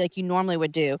coffee like you normally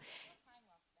would do.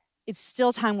 It's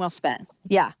still time well spent.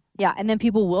 Yeah. And then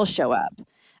people will show up.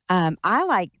 I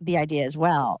like the idea as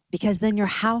well, because then your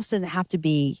house doesn't have to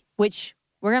be, which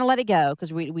we're going to let it go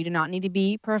because we do not need to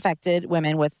be perfected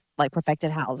women with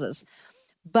perfected houses.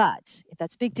 But if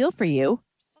that's a big deal for you,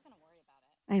 You're still going to worry about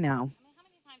it. I know. I mean, how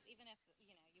many times, even if,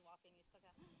 you walk in, you still go,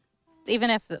 even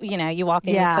if, you walk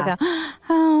in, you still go,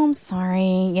 oh, I'm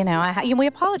sorry. We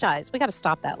apologize. We got to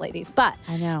stop that, ladies. But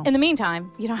I know. In the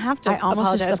meantime, you don't have to I almost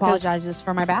apologize. just apologize just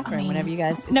for my bathroom whenever you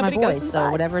guys, it's my nobody goes voice, inside.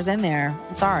 so whatever's in there,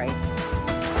 I'm sorry.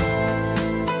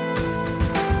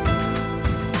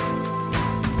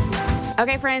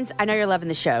 Okay, friends, I know you're loving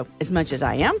the show as much as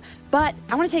I am, but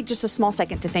I want to take just a small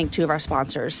second to thank two of our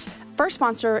sponsors. First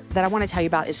sponsor that I want to tell you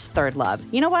about is Third Love.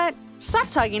 You know what?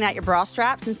 Stop tugging at your bra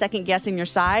straps and second guessing your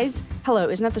size. Hello,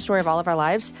 isn't that the story of all of our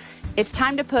lives? It's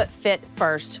time to put fit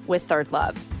first with Third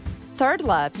Love. Third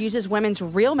Love uses women's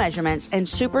real measurements and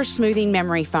super smoothing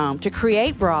memory foam to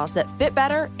create bras that fit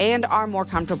better and are more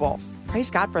comfortable. Praise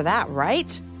God for that,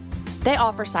 right? They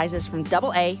offer sizes from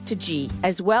AA to G,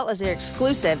 as well as their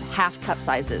exclusive half cup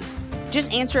sizes.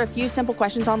 Just answer a few simple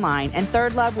questions online, and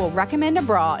Third Love will recommend a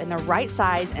bra in the right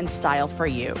size and style for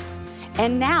you.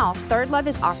 And now, Third Love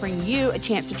is offering you a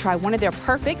chance to try one of their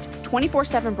perfect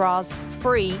 24/7 bras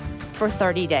free for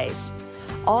 30 days.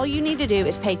 All you need to do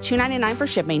is pay $2.99 for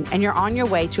shipping, and you're on your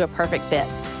way to a perfect fit.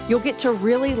 You'll get to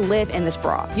really live in this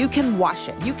bra. You can wash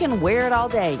it. You can wear it all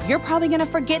day. You're probably going to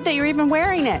forget that you're even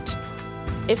wearing it.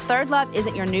 If Third Love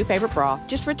isn't your new favorite bra,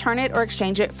 just return it or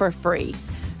exchange it for free.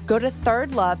 Go to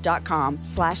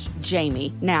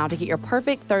thirdlove.com/Jamie now to get your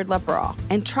perfect Third Love bra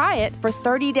and try it for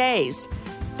 30 days.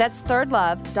 That's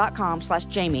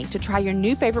thirdlove.com/Jamie to try your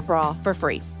new favorite bra for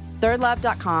free.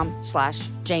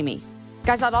 thirdlove.com/Jamie.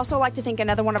 Guys, I'd also like to thank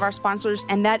another one of our sponsors,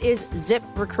 and that is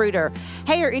ZipRecruiter.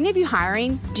 Hey, are any of you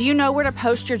hiring? Do you know where to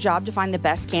post your job to find the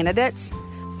best candidates?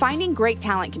 Finding great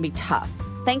talent can be tough.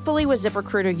 Thankfully, with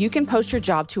ZipRecruiter, you can post your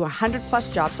job to 100+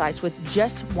 job sites with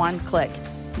just one click.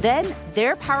 Then,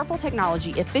 their powerful technology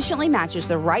efficiently matches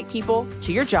the right people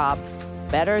to your job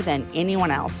better than anyone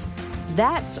else.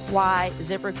 That's why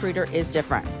ZipRecruiter is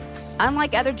different.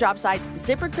 Unlike other job sites,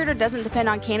 ZipRecruiter doesn't depend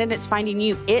on candidates finding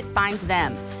you, it finds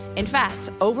them. In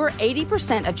fact, over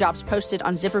 80% of jobs posted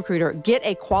on ZipRecruiter get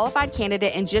a qualified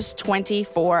candidate in just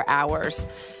 24 hours.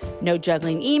 No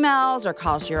juggling emails or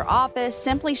calls to your office.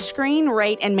 Simply screen,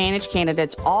 rate, and manage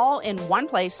candidates all in one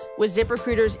place with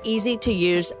ZipRecruiter's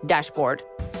easy-to-use dashboard.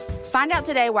 Find out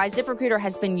today why ZipRecruiter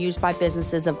has been used by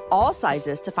businesses of all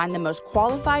sizes to find the most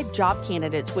qualified job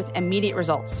candidates with immediate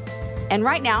results. And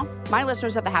right now, my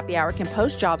listeners of the Happy Hour can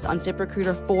post jobs on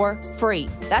ZipRecruiter for free.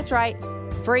 That's right.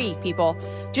 Free, people.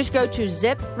 Just go to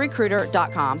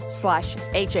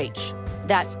ZipRecruiter.com/HH.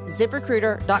 That's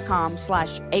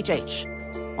ZipRecruiter.com/HH.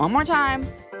 One more time.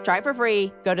 Try it for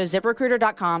free. Go to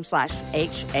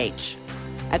ZipRecruiter.com/HH.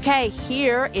 Okay,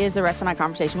 here is the rest of my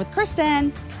conversation with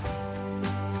Kristin.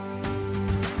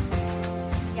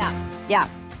 Yeah.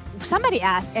 Somebody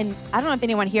asked, and I don't know if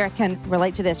anyone here can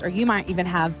relate to this, or you might even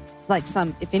have like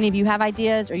if any of you have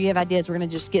ideas or you have ideas, we're going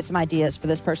to just get some ideas for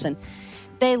this person.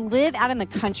 They live out in the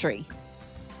country.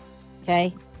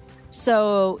 Okay.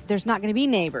 So there's not going to be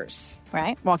neighbors,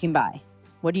 right, walking by.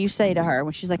 What do you say to her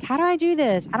when she's like, how do I do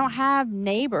this? I don't have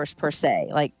neighbors per se.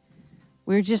 Like,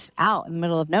 we're just out in the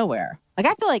middle of nowhere. Like,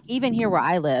 I feel like even here where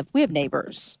I live, we have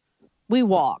neighbors. We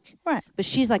walk. Right. But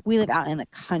she's like, we live out in the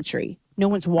country. No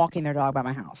one's walking their dog by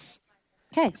my house.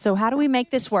 Okay, so how do we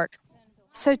make this work?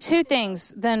 So 2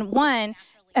 things. Then one,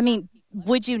 I mean,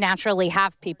 would you naturally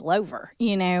have people over,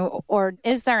 or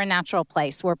is there a natural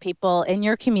place where people in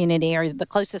your community or the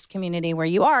closest community where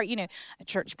you are, a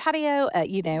church patio,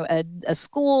 a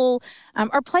school,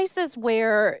 or places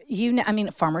where,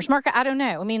 a farmer's market, I don't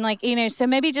know. I mean, so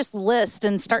maybe just list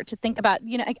and start to think about,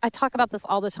 I talk about this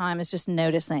all the time, is just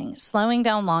noticing, slowing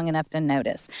down long enough to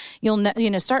notice. You'll,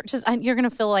 you're going to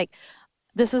feel like,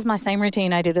 this is my same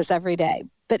routine. I do this every day.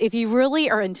 But if you really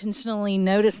are intentionally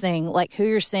noticing like who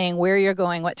you're seeing, where you're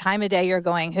going, what time of day you're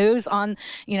going, who's on,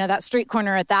 that street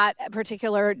corner at that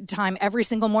particular time every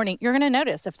single morning, you're going to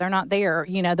notice if they're not there,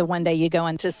 the one day you go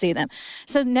in to see them.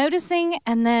 So noticing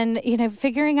and then,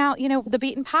 figuring out, the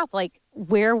beaten path, like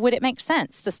where would it make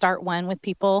sense to start one with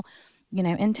people,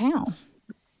 in town?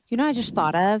 I just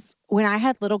thought of when I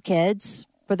had little kids,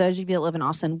 for those of you that live in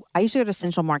Austin, I used to go to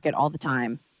Central Market all the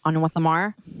time. On North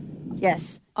Lamar?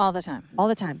 Yes. All the time. All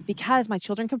the time. Because my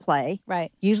children could play.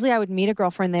 Right. Usually I would meet a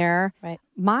girlfriend there. Right.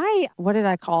 What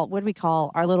do we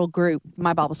call our little group,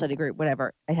 my Bible study group,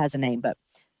 whatever. It has a name, but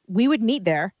we would meet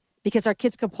there because our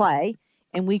kids could play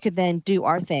and we could then do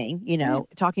our thing,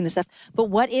 talking to stuff. But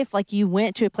what if like you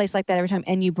went to a place like that every time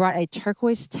and you brought a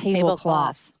turquoise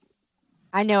tablecloth?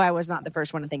 I know I was not the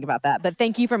first one to think about that, but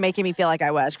thank you for making me feel like I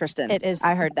was, Kristin. It is.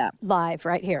 I heard that. Live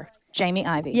right here. Jamie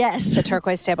Ivey. Yes. The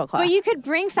turquoise tablecloth. Well, you could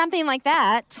bring something like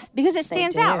that because it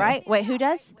stands out, right? Wait, who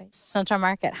does? Central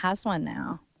Market has one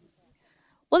now.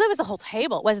 Well, there was the whole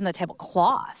table. It wasn't the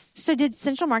tablecloth. So did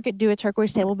Central Market do a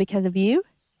turquoise table because of you?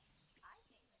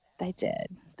 They did.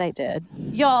 They did.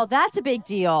 Y'all, that's a big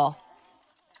deal.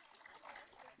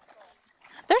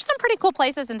 There's some pretty cool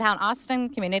places in town. Austin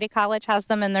Community College has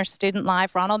them in their student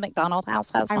life. Ronald McDonald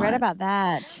House has one. I read about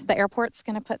that. The airport's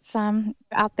going to put some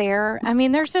out there.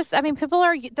 People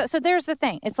are, so there's the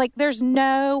thing. It's like there's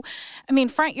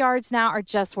front yards now are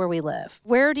just where we live.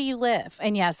 Where do you live?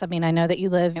 And yes, I know that you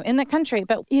live in the country,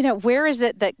 but, where is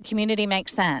it that community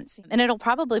makes sense? And it'll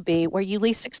probably be where you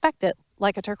least expect it.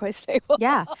 Like a turquoise table.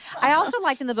 Yeah. I also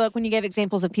liked in the book when you gave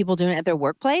examples of people doing it at their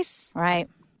workplace. Right.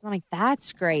 I'm like,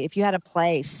 that's great. If you had a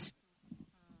place.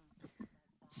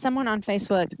 Someone on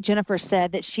Facebook, Jennifer,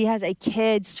 said that she has a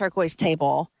kid's turquoise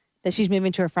table that she's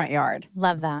moving to her front yard.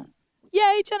 Love that.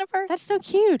 Yay, Jennifer. That's so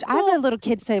cute. Cool. I have a little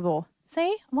kid's table.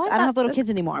 See? Why is I don't have little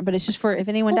kids anymore, but it's just for if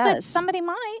anyone does. But somebody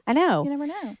might. I know. You never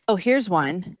know. Oh, here's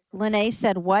one. Lene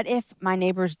said, what if my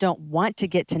neighbors don't want to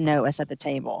get to know us at the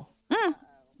table?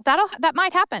 That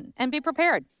might happen, and be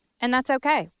prepared. And that's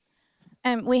okay.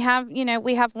 And we have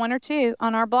 1 or 2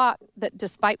 on our block that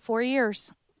despite 4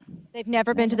 years, they've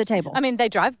never been to the table. They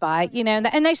drive by,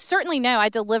 and they certainly know I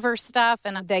deliver stuff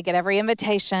and they get every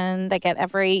invitation. They get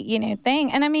every,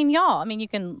 thing. And you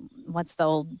can, what's the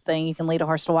old thing? You can lead a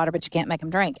horse to water, but you can't make them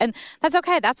drink. And that's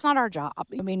okay. That's not our job.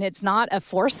 It's not a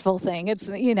forceful thing. It's,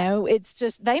 it's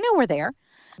just, they know we're there.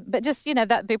 But just,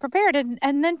 that be prepared.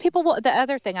 And then people will, the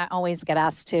other thing I always get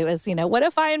asked to is, what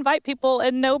if I invite people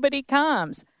and nobody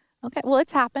comes? Okay, well,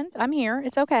 it's happened. I'm here.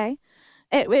 It's okay.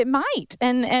 It might,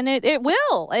 and it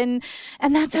will, and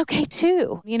that's okay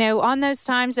too. On those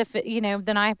times, if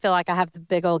then I feel like I have the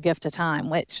big old gift of time,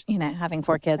 which having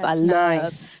 4 kids, that's I love.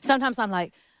 Nice. Sometimes I'm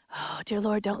like, oh, dear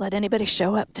Lord, don't let anybody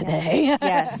show up today.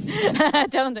 Yes.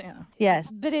 Don't. Yes.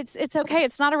 But it's okay.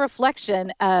 It's not a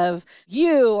reflection of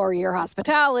you or your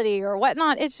hospitality or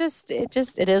whatnot. It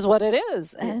is what it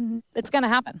is. And it's going to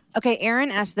happen. Okay.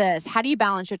 Erin asked this. How do you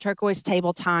balance your turquoise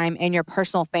table time and your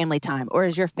personal family time? Or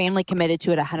is your family committed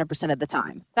to it 100% of the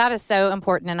time? That is so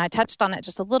important. And I touched on it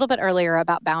just a little bit earlier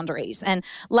about boundaries. And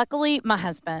luckily, my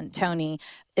husband, Tony,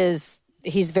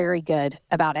 he's very good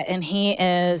about it. And he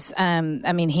is,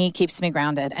 he keeps me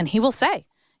grounded. And he will say,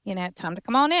 time to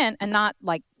come on in, and not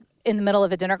like in the middle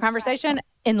of a dinner conversation.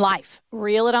 In life,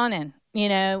 reel it on in.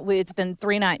 It's been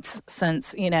 3 nights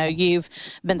since, you've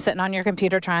been sitting on your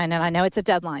computer trying, and I know it's a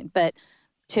deadline, but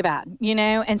too bad,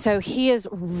 And so he is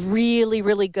really,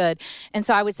 really good. And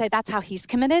so I would say that's how he's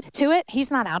committed to it. He's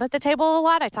not out at the table a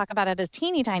lot. I talk about it a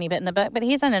teeny tiny bit in the book, but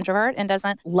he's an introvert and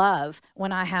doesn't love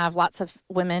when I have lots of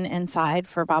women inside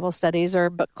for Bible studies or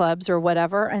book clubs or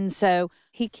whatever. And so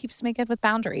he keeps me good with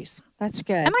boundaries. That's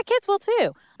good. And my kids will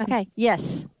too. Okay.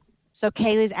 Yes. So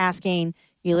Kaylee's asking,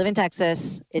 you live in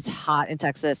Texas. It's hot in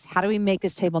Texas. How do we make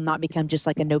this table not become just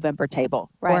like a November table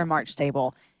or a March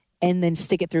table and then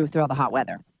stick it through all the hot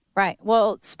weather? Right.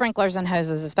 Well, sprinklers and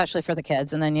hoses, especially for the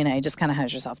kids. And then, you just kind of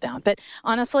hose yourself down. But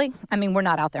honestly, we're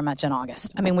not out there much in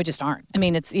August. We just aren't.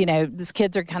 It's, these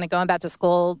kids are kind of going back to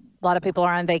school. A lot of people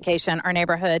are on vacation. Our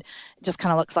neighborhood just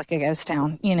kind of looks like a ghost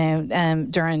town,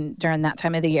 during that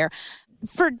time of the year.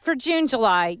 For June,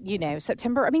 July,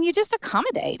 September, you just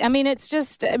accommodate.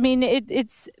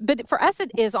 But for us,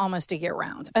 it is almost a year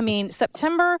round.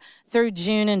 September through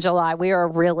June and July, we are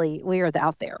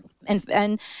out there. And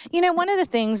one of the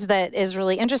things that is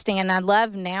really interesting, and I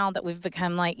love now that we've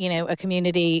become a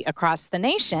community across the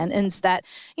nation, is that,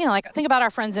 think about our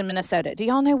friends in Minnesota. Do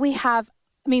y'all know we have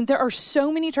there are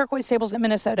so many turquoise tables in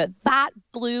Minnesota. That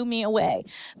blew me away.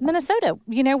 Minnesota,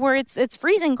 where it's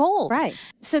freezing cold. Right.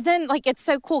 So then, it's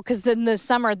so cool because then the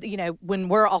summer, when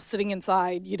we're all sitting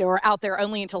inside, or out there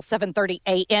only until 7:30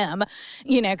 a.m.,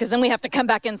 because then we have to come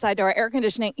back inside to our air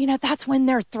conditioning, that's when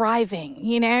they're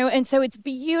thriving, And so it's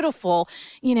beautiful,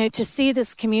 to see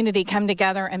this community come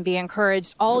together and be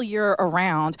encouraged all year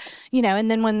around, and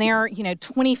then when they're,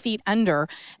 20 feet under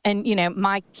and,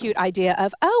 my cute idea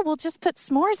of, we'll just put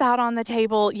s'mores out on the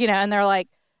table, and they're like,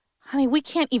 honey, we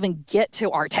can't even get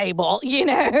to our table,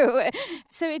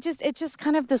 So it's just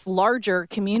kind of this larger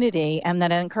community and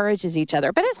that encourages each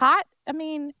other. But it's hot.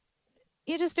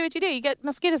 You just do what you do. You get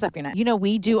mosquitoes up your neck.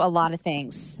 We do a lot of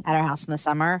things at our house in the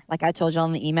summer. Like I told you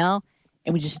in the email,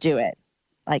 and we just do it.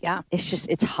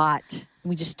 It's hot. And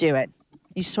we just do it.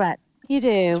 You sweat. You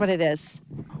do. That's what it is.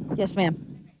 Yes, ma'am.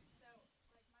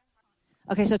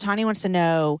 Okay, so Tanya wants to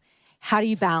know, how do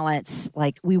you balance,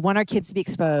 we want our kids to be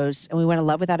exposed and we want to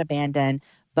love without abandon,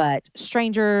 but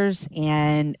strangers,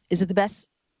 and is it the best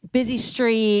busy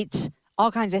street,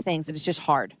 all kinds of things, and it's just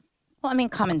hard. Well,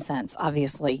 common sense,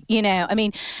 obviously,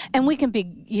 and we can be,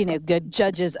 good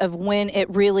judges of when it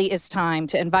really is time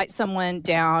to invite someone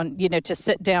down, to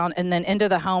sit down and then into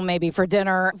the home maybe for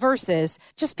dinner versus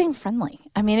just being friendly.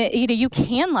 You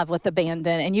can love with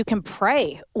abandon and you can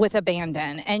pray with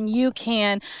abandon and you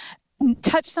can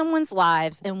touch someone's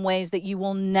lives in ways that you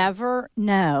will never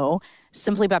know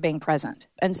simply by being present.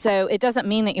 And so it doesn't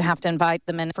mean that you have to invite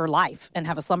them in for life and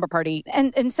have a slumber party.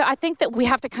 And so I think that we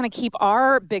have to kind of keep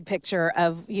our big picture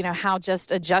of, how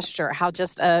just a gesture, how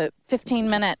just a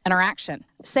 15-minute interaction,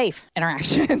 safe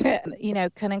interaction,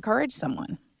 can encourage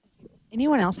someone.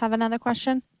 Anyone else have another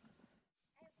question?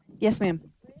 Yes, ma'am.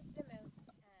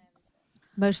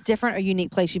 Most different or unique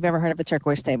place you've ever heard of a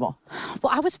turquoise table?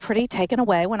 Well, I was pretty taken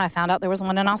away when I found out there was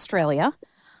one in Australia.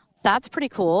 That's pretty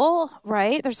cool,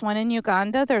 right? There's one in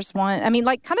Uganda. There's one, kind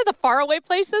of the faraway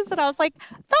places that I was like,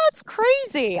 that's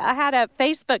crazy. I had a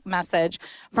Facebook message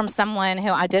from someone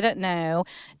who I didn't know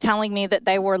telling me that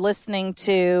they were listening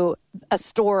to a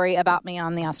story about me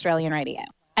on the Australian radio.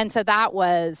 And so that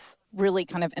was really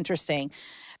kind of interesting.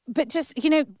 But just,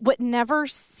 what never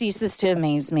ceases to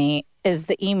amaze me is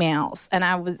the emails.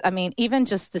 And even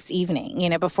just this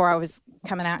evening, before I was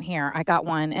coming out here, I got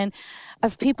one. And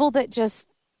of people that just,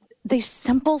 these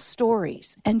simple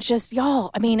stories and just, y'all,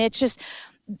 it's just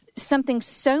something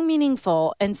so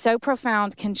meaningful and so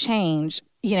profound can change,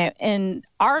 in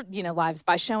our, lives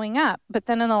by showing up, but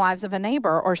then in the lives of a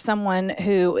neighbor or someone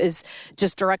who is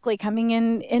just directly coming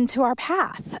into our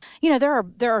path.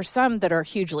 There are some that are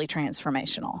hugely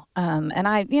transformational. And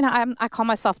I call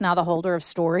myself now the holder of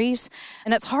stories,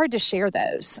 and it's hard to share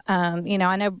those.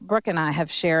 I know Brooke and I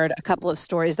have shared a couple of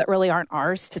stories that really aren't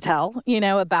ours to tell,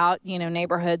 about,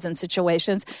 neighborhoods and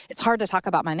situations. It's hard to talk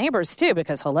about my neighbors too,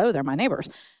 because they're my neighbors.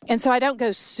 And so I don't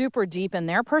go super deep in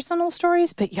their personal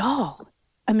stories, but y'all,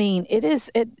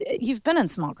 you've been in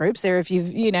small groups there. If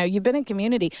you've been in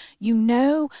community,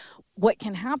 what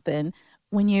can happen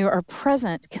when you are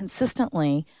present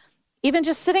consistently, even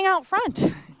just sitting out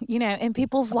front, in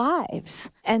people's lives.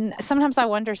 And sometimes I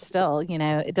wonder still,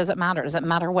 it doesn't matter. Does it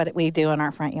matter what we do in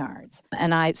our front yards?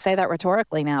 And I say that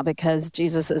rhetorically now because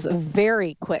Jesus is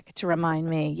very quick to remind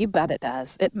me, you bet it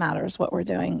does. It matters what we're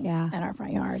doing in our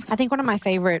front yards. I think one of my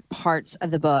favorite parts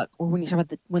of the book, or when you talk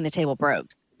about when the table broke,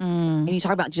 and you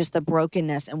talk about just the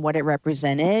brokenness and what it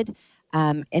represented.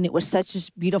 And it was such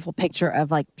a beautiful picture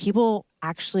of people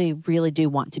actually really do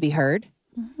want to be heard.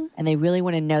 Mm-hmm. And they really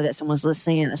want to know that someone's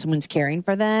listening and that someone's caring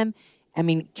for them. I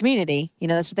mean, community,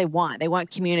 that's what they want. They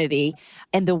want community.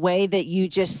 And the way that you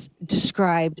just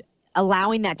described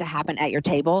allowing that to happen at your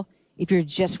table, if you're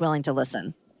just willing to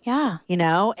listen. Yeah.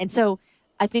 And so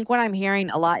I think what I'm hearing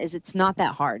a lot is it's not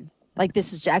that hard. Like,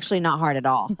 this is actually not hard at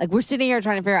all. Like, we're sitting here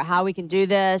trying to figure out how we can do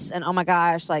this. And oh my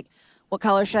gosh, like, what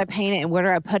color should I paint it? And where do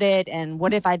I put it? And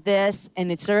what if I this?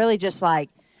 And it's really just like,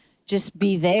 just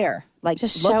be there. Like,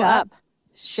 just look show up.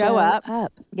 Show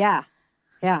up. Yeah.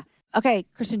 Yeah. Okay,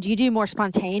 Kristin, do you do more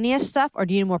spontaneous stuff or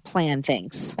do you do more planned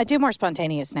things? I do more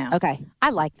spontaneous now. Okay.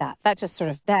 I like that. That just sort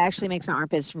of... That actually makes my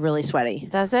armpits really sweaty.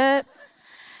 Does it?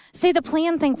 See, the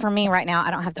plan thing for me right now,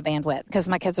 I don't have the bandwidth because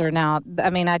my kids are now,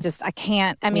 I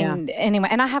can't, anyway.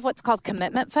 And I have what's called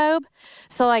commitment phobe.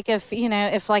 So like if you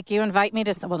invite me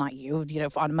to, well, not you,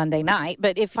 on Monday night,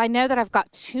 but if I know that I've got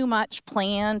too much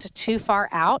planned too far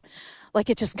out, like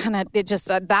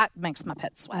that makes my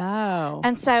pits sweat. Oh.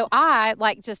 And so I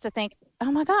like just to think,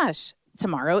 oh my gosh,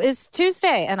 tomorrow is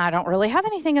Tuesday and I don't really have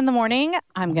anything in the morning.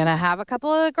 I'm going to have a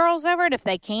couple of the girls over, and if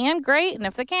they can, great. And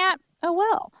if they can't, oh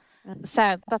well.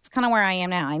 So that's kind of where I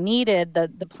am now. I needed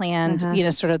the planned,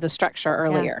 sort of the structure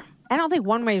earlier. Yeah. I don't think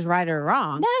one way is right or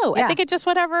wrong. No, I think it's just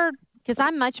whatever. Because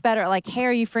I'm much better at like, hey,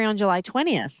 are you free on July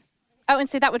 20th? Oh, and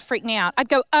see, that would freak me out. I'd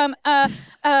go,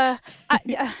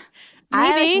 maybe.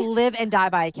 I live and die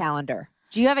by a calendar.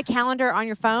 Do you have a calendar on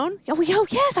your phone? Oh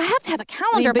yes, I have to have a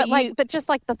calendar, but just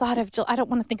like the thought of I don't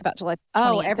want to think about July 20th.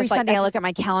 Oh, every Sunday I look at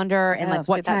my calendar and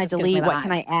what can I delete? What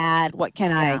can I add? What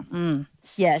can I?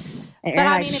 Yes. But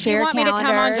I mean, if you want me to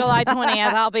come on July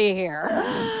 20th, I'll be here.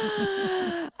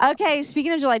 Okay,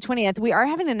 speaking of July 20th, we are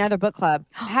having another book club.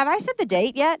 Have I set the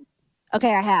date yet?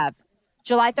 Okay, I have.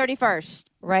 July 31st,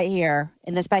 right here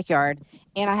in this backyard.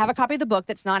 And I have a copy of the book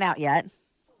that's not out yet.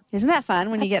 Isn't that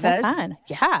fun when you get those? Fun.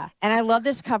 Yeah. And I love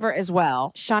this cover as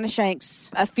well. Shauna Shanks,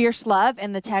 A Fierce Love.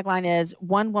 And the tagline is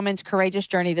One Woman's Courageous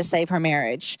Journey to Save Her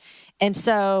Marriage. And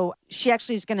so she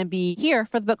actually is going to be here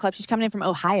for the book club. She's coming in from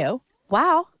Ohio.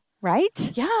 Wow.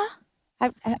 Right? Yeah.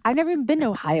 I've never even been to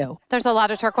Ohio. There's a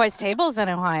lot of turquoise tables in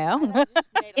Ohio.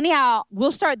 Anyhow,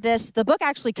 we'll start this. The book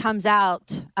actually comes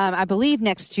out, I believe,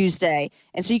 next Tuesday.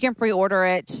 And so you can pre-order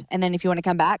it. And then if you want to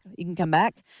come back, you can come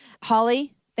back.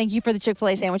 Holly, thank you for the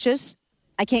Chick-fil-A sandwiches.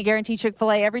 I can't guarantee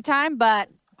Chick-fil-A every time, but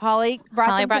Holly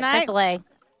brought them tonight. Chick-fil-A.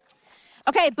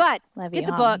 Okay, but Love get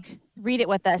you, the book. Read it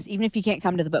with us, even if you can't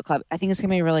come to the book club. I think it's going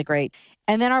to be really great.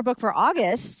 And then our book for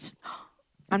August,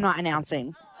 I'm not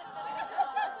announcing.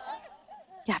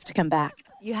 You have to come back.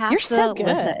 You're so good.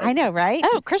 Listen. I know, right?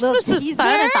 Oh, Christmas is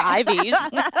fun at the Ivies.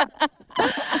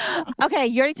 Okay,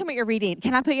 you already told me what you're reading.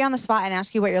 Can I put you on the spot and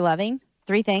ask you what you're loving?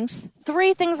 3 things.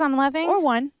 3 things I'm loving? Or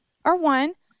 1. Or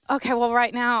 1. Okay, well,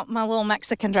 right now, my little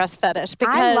Mexican dress fetish.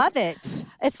 Because I love it.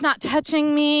 It's not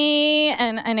touching me.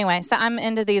 And anyway, so I'm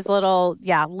into these little,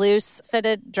 loose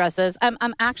fitted dresses.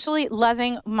 I'm actually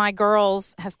loving my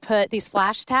girls have put these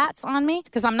flash tats on me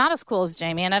because I'm not as cool as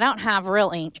Jamie and I don't have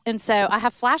real ink. And so I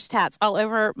have flash tats all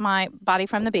over my body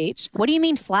from the beach. What do you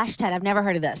mean flash tat? I've never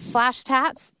heard of this. Flash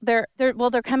tats, they're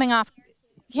coming off.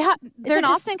 Yeah. It's an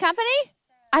Austin company?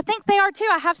 I think they are too.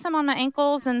 I have some on my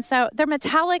ankles, and so they're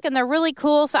metallic and they're really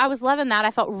cool. So I was loving that.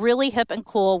 I felt really hip and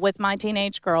cool with my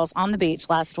teenage girls on the beach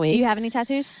last week. Do you have any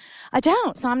tattoos? I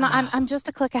don't. So I'm not. I'm just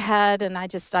a click ahead, and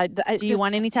Do you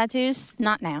want any tattoos?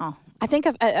 Not now. I think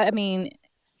I mean,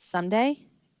 someday.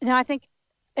 No, I think.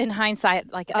 In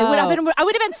hindsight, like I would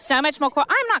have been so much more cool.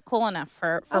 I'm not cool enough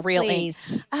for real ink.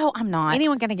 Oh, I'm not.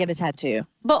 Anyone gonna get a tattoo?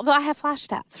 But I have flash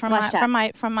tats from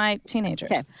my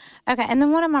teenagers. Okay, and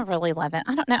then what am I really loving?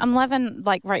 I don't know. I'm loving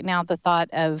like right now the thought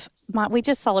of we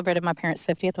just celebrated my parents'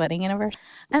 50th wedding anniversary,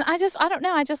 and I don't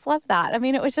know. I just love that. I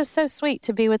mean, it was just so sweet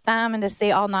to be with them and to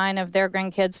see all 9 of their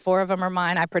grandkids. 4 of them are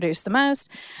mine. I produced the most.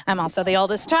 I'm also the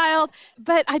oldest child,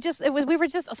 but we were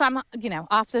just so I'm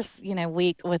off this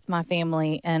week with my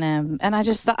family, and I'm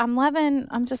just loving.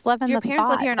 Do your parents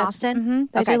live here in Austin? Mm-hmm,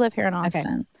 they do live here in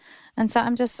Austin. Okay. And so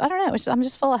I'm just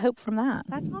full of hope from that.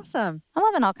 That's awesome. I'm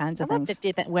loving all kinds of things.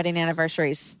 50th wedding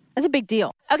anniversaries. That's a big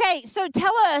deal. Okay, so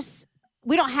tell us,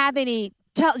 we don't have any,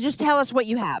 just tell us what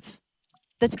you have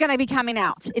that's going to be coming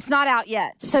out. It's not out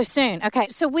yet. So soon. Okay,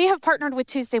 so we have partnered with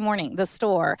Tuesday Morning, the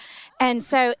store. And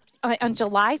so on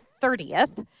July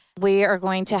 30th, we are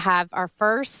going to have our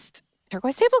first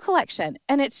turquoise table collection,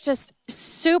 and it's just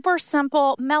super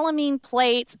simple melamine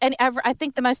plates, and I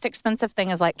think the most expensive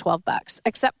thing is like $12,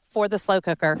 except for the slow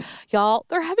cooker. Y'all,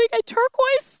 they're having a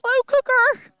turquoise slow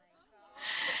cooker.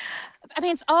 I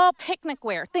mean, it's all picnic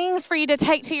wear, things for you to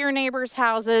take to your neighbors'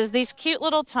 houses, these cute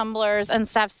little tumblers and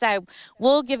stuff. So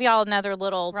we'll give y'all another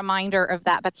little reminder of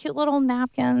that. But cute little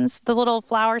napkins, the little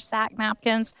flour sack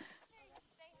napkins.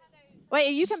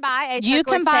 Wait, you can buy a turquoise You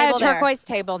can buy a table there. turquoise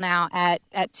table now at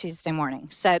Tuesday morning.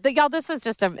 So y'all, this is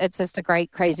it's just a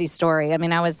great, crazy story. I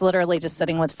mean, I was literally just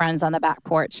sitting with friends on the back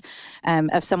porch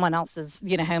of someone else's,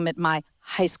 home at my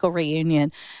high school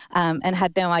reunion, and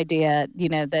had no idea,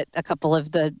 that a couple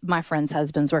of my friends'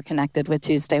 husbands were connected with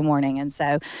Tuesday morning. And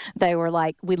so they were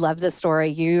like, we love this story.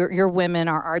 Your women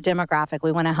are our demographic.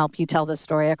 We want to help you tell this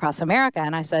story across America.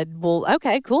 And I said, well,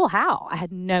 okay, cool. How? I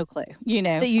had no clue,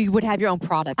 That you would have your own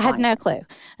product I had no clue.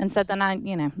 And so then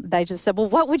they just said, well,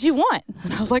 what would you want?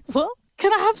 And I was like, well,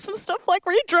 can I have some stuff like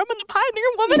Reed Drummond, the Pioneer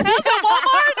Woman has at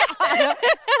Walmart?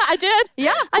 I did.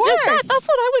 Yeah, of I just said, course. that's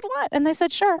what I would want. And they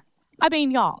said, sure. I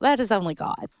mean, y'all, that is only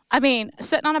God. I mean,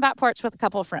 sitting on a back porch with a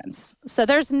couple of friends. So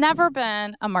there's never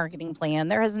been a marketing plan.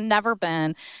 There has never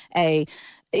been it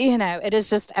is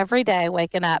just every day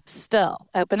waking up, still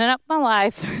opening up my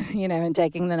life, and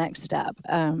taking the next step.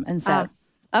 And so.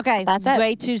 Okay, that's it.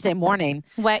 Wait, Tuesday morning.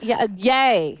 Wait, yeah,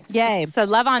 yay. Yay. So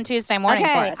love on Tuesday morning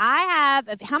for Okay,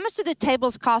 us. how much do the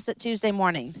tables cost at Tuesday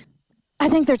morning? I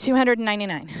think they're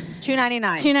 $299. $299.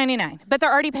 $299. But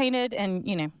they're already painted and,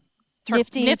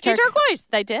 Nifty turquoise.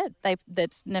 They did.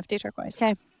 That's nifty turquoise.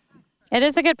 Okay. It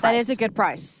is a good price. That is a good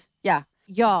price. Yeah.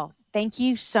 Y'all, thank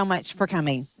you so much for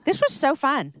coming. This was so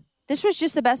fun. This was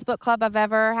just the best book club I've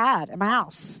ever had at my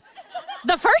house.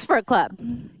 The first book club.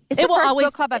 It's the first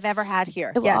book club I've ever had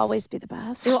here. It will always be the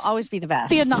best. It will always be the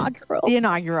best. The inaugural. The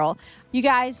inaugural. You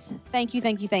guys, thank you.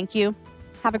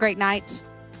 Have a great night.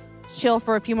 Chill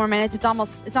for a few more minutes. It's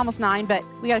almost 9, but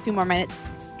we got a few more minutes.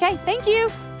 Okay, thank you.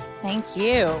 Thank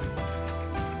you.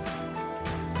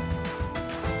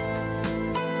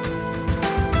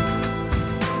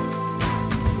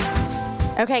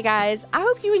 Okay, guys, I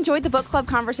hope you enjoyed the book club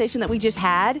conversation that we just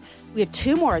had. We have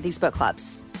 2 more of these book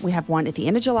clubs. We have one at the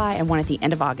end of July and one at the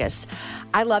end of August.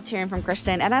 I loved hearing from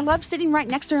Kristin, and I loved sitting right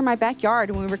next to her in my backyard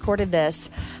when we recorded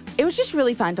this. It was just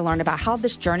really fun to learn about how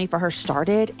this journey for her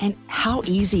started and how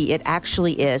easy it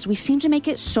actually is. We seem to make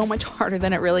it so much harder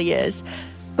than it really is.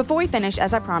 Before we finish,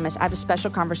 as I promised, I have a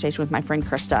special conversation with my friend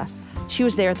Krista. She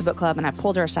was there at the book club, and I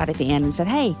pulled her aside at the end and said,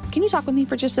 hey, can you talk with me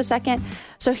for just a second?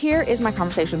 So here is my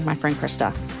conversation with my friend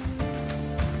Krista.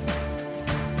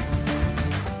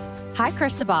 Hi,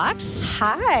 Krista Box.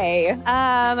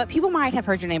 Hi. People might have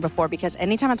heard your name before because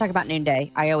anytime I talk about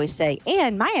Noonday, I always say,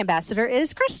 and my ambassador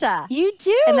is Krista. You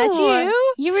do. And that's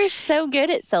you. You were so good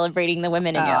at celebrating the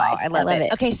women in your life. I love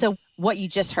it. Okay, so what you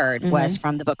just heard was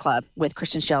from the book club with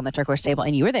Kristin, Schell, and the Turquoise Table,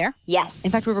 and you were there. Yes.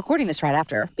 In fact, we're recording this right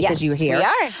after because you were here. We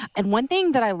are. And one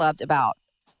thing that I loved about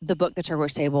the book, The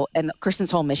Turquoise Table, and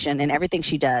Kristin's whole mission and everything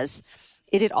she does,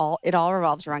 it all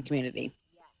revolves around community.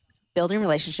 Building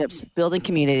relationships, building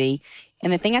community.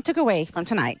 And the thing I took away from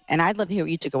tonight, and I'd love to hear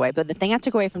what you took away, but the thing I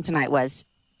took away from tonight was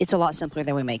it's a lot simpler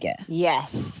than we make it.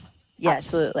 Yes. Yes.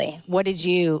 Absolutely. What did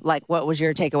you, what was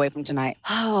your takeaway from tonight?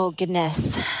 Oh,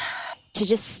 goodness. To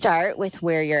just start with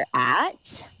where you're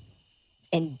at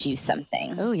and do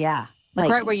something. Oh, yeah. Like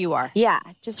right where you are. Yeah,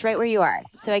 just right where you are.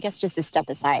 So I guess just a step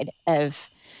aside of,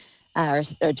 or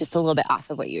just a little bit off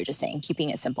of what you were just saying, keeping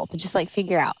it simple, but just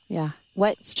figure out. Yeah.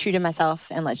 What's true to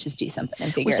myself, and let's just do something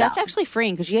and figure it out. That's actually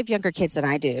freeing because you have younger kids than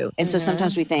I do. And so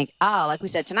sometimes we think, like we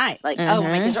said tonight, when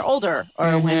my kids are older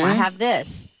or when I have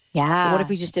this. Yeah. But what if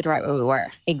we just did right where we were?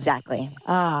 Exactly.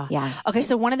 Yeah. Okay,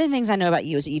 so one of the things I know about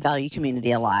you is that you value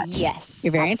community a lot. Yes.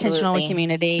 You're very intentional with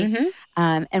community.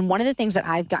 And one of the things that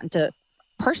I've gotten to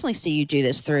personally see you do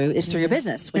this through is through your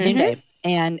business with Noonday.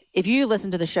 And if you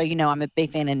listen to the show, you know I'm a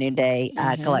big fan of Noonday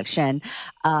collection.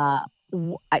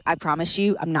 I promise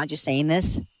you, I'm not just saying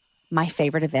this. My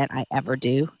favorite event I ever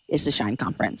do is the Shine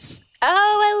Conference. Oh,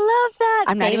 I love that.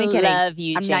 I'm not even kidding. Love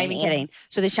you, I'm not even kidding.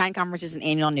 So the Shine Conference is an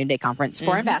annual Noonday conference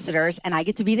for ambassadors, and I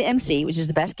get to be the MC, which is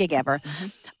the best gig ever.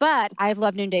 But I've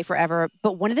loved Noonday forever.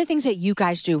 But one of the things that you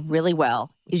guys do really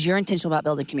well is you're intentional about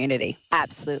building community.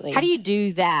 Absolutely. How do you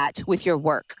do that with your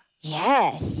work?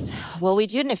 Yes. Well, we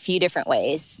do it in a few different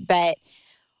ways, but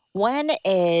one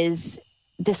is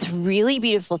this really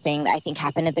beautiful thing that I think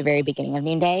happened at the very beginning of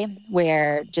Noonday,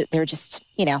 where there were just,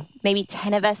 maybe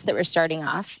 10 of us that were starting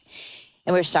off,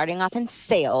 and we were starting off in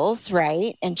sales,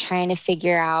 right? And trying to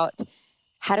figure out,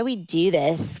 how do we do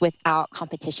this without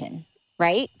competition,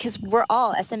 right? Because we're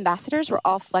all, as ambassadors, we're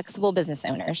all flexible business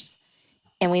owners,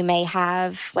 and we may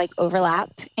have overlap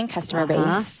in customer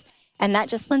base, and that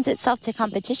just lends itself to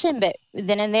competition. But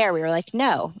then and there, we were like,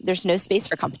 no, there's no space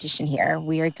for competition here.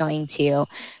 We are going to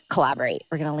collaborate.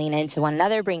 We're going to lean into one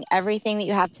another, bring everything that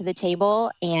you have to the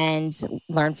table and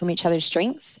learn from each other's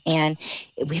strengths. And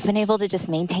we've been able to just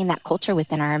maintain that culture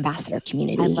within our ambassador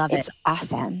community. I love it. It's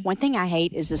awesome. One thing I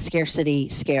hate is the scarcity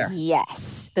scare.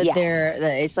 Yes. That yes.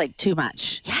 it's like too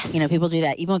much. Yes. You know, people do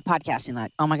that even with podcasting.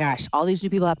 Like, oh my gosh, all these new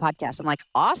people have podcasts. I'm like,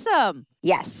 awesome.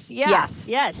 Yes. Yeah. Yes.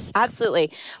 Yes.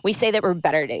 Absolutely. We say that we're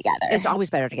better together. It's always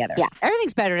better together. Yeah.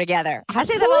 Everything's better together. Absolutely. I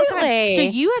say that all the time. So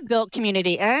you have built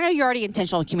community, and I know you're already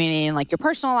intentional in community in like your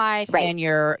personal life right. and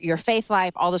your faith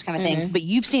life, all those kind of things, but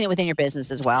you've seen it within your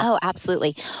business as well. Oh,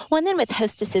 absolutely. Well, and then with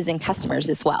hostesses and customers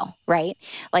as well, right?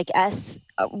 Like us,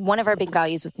 one of our big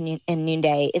values in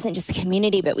Noonday isn't just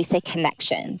community, but we say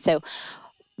connection. So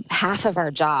half of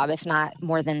our job, if not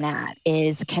more than that,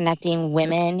 is connecting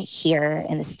women here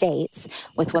in the States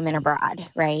with women abroad,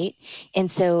 right? And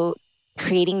so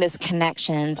creating those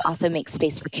connections also makes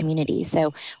space for community.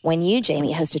 So when you,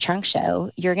 Jamie, host a trunk show,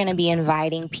 you're going to be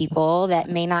inviting people that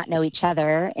may not know each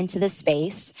other into this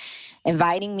space,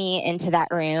 inviting me into that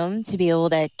room to be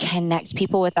able to connect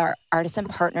people with our artisan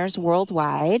partners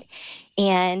worldwide.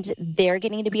 And they're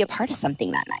getting to be a part of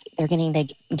something that night. They're getting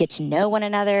to get to know one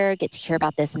another, get to hear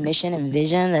about this mission and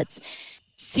vision that's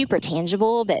super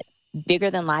tangible, but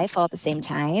bigger than life all at the same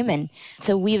time. And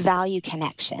so we value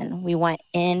connection. We want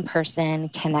in-person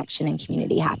connection and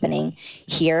community happening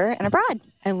here and abroad.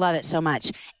 I love it so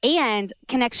much. And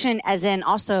connection as in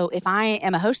also, if I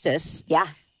am a hostess. Yeah.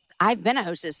 I've been a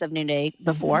hostess of Noonday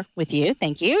before with you.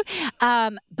 Thank you.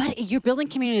 But you're building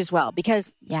community as well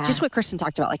because just what Kristin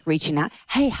talked about, like reaching out.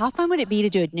 Hey, how fun would it be to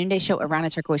do a Noonday show around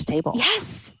a turquoise table?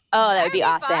 Yes. Oh, that would be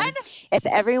awesome. Fun. If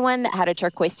everyone that had a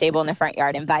turquoise table in the front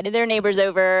yard invited their neighbors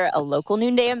over, a local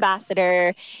Noonday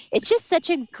ambassador, it's just such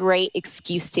a great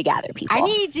excuse to gather people. I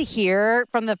need to hear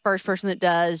from the first person that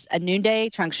does a Noonday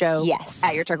trunk show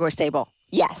at your turquoise table.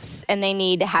 Yes, and they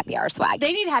need happy hour swag.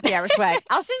 They need happy hour swag.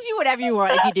 I'll send you whatever you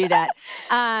want if you do that.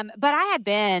 But I have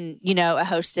been, a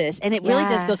hostess, and it really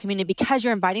does build community because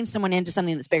you're inviting someone into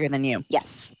something that's bigger than you.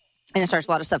 Yes. And it starts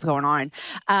a lot of stuff going on.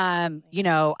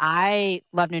 I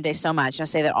love Noonday so much. And I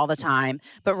say that all the time.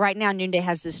 But right now, Noonday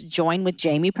has this Join with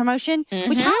Jamie promotion,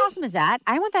 which how awesome is that?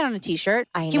 I want that on a t-shirt.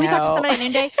 Can we talk to somebody at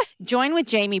Noonday? Join with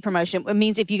Jamie promotion. It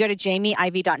means if you go to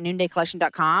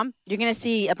jamieiv.noondaycollection.com, you're going to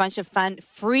see a bunch of fun,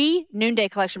 free Noonday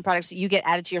collection products that you get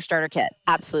added to your starter kit.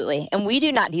 Absolutely. And we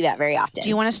do not do that very often. Do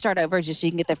you want to start over just so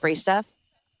you can get the free stuff?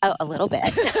 Oh, a little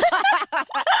bit.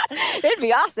 It'd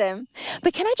be awesome.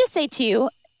 But can I just say, too,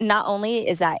 not only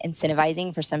is that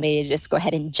incentivizing for somebody to just go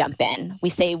ahead and jump in, we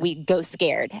say we go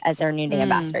scared as our Noonday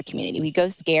ambassador community. We go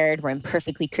scared. We're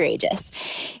imperfectly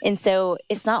courageous. And so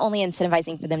it's not only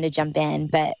incentivizing for them to jump in,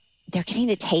 but they're getting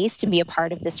to taste and be a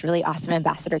part of this really awesome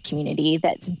ambassador community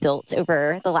that's built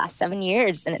over the last 7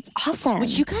 years. And it's awesome.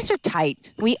 Which you guys are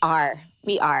tight. We are.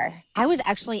 We are. I was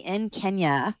actually in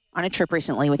Kenya on a trip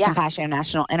recently with Compassion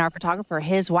International, and our photographer,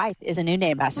 his wife, is a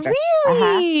Noonday ambassador.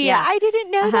 Really? Yeah. I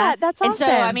didn't know that. That's awesome.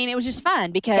 And so, it was just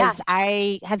fun because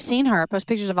I have seen her post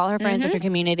pictures of all her friends with her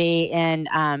community. And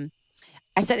I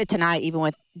said it tonight, even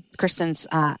with Kristin's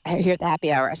here at the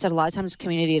happy hour. I said a lot of times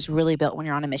community is really built when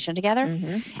you're on a mission together.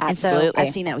 And so I've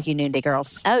seen that with you Noonday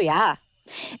girls. Oh, yeah.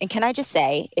 And can I just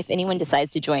say, if anyone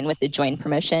decides to join with the Join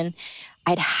promotion,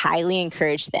 I'd highly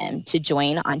encourage them to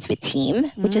join onto a team,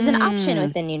 which is an option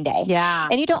within Noonday. Yeah.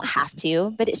 And you don't have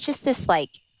to, but it's just this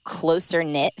closer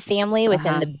knit family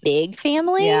within the big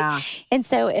family. Yeah. And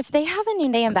so if they have a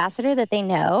Noonday ambassador that they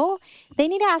know, they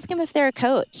need to ask them if they're a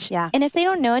coach. Yeah. And if they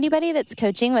don't know anybody that's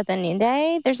coaching within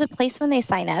Noonday, there's a place when they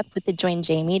sign up with the Join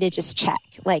Jamie to just check.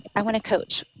 I want to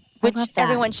coach. Which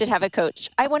everyone should have a coach.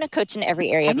 I want to coach in every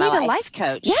area of my life. I need a life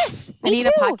coach. Yes, I need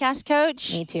a podcast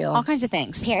coach. Me too. All kinds of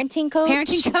things. Parenting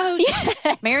coach.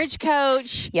 Yes. Marriage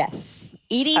coach. Yes.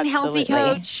 Eating healthy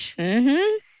coach.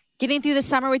 Getting through the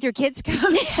summer with your kids coach.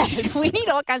 Yes. We need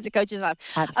all kinds of coaches.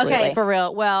 Absolutely. Okay, for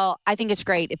real. Well, I think it's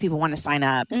great if people want to sign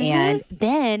up. And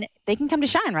then they can come to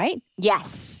Shine, right?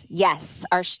 Yes. Yes.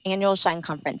 Our annual Shine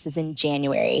conference is in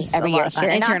January every year. It's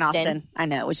here in Austin. I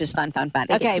know. It was just fun.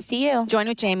 Okay. Good to see you. Join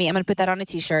with Jamie. I'm going to put that on a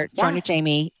t-shirt. Join with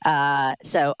Jamie.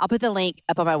 So I'll put the link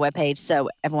up on my webpage so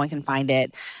everyone can find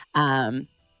it. And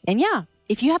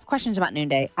if you have questions about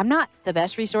Noonday, I'm not the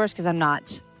best resource because I'm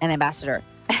not an ambassador.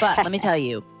 But let me tell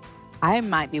you, I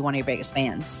might be one of your biggest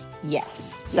fans.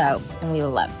 Yes. So, and we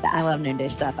love that. I love Noonday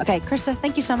stuff. Okay, Krista,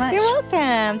 thank you so much. You're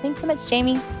welcome. Thanks so much,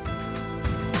 Jamie.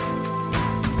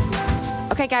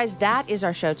 Okay, guys, that is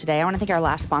our show today. I want to thank our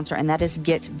last sponsor, and that is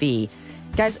Get V.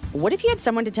 Guys, what if you had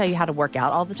someone to tell you how to work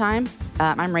out all the time?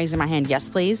 I'm raising my hand. Yes,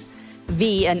 please.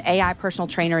 V, an AI personal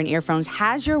trainer in earphones,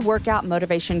 has your workout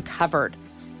motivation covered.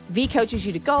 V coaches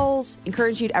you to goals,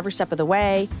 encourages you to every step of the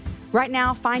way. Right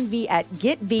now, find V at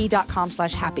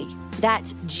getv.com/happy.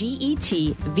 That's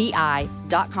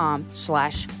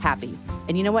GETVI.com/happy.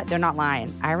 And you know what? They're not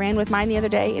lying. I ran with mine the other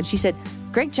day and she said,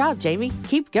 "Great job, Jamie.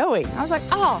 Keep going." I was like,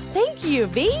 "Oh, thank you,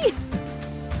 V."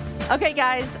 Okay,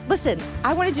 guys, listen,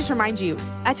 I want to just remind you,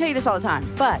 I tell you this all the time,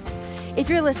 but if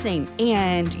you're listening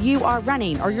and you are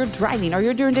running or you're driving or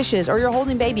you're doing dishes or you're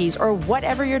holding babies or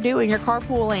whatever you're doing, you're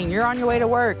carpooling, you're on your way to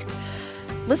work,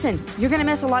 listen, you're going to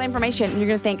miss a lot of information and you're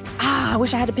going to think, I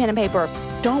wish I had a pen and paper.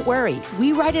 Don't worry.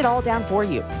 We write it all down for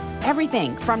you.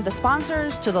 Everything from the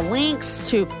sponsors to the links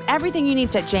to everything you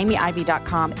need at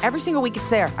jamieivey.com. Every single week it's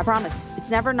there. I promise. It's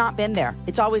never not been there.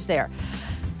 It's always there.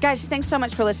 Guys, thanks so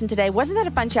much for listening today. Wasn't that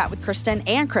a fun chat with Kristin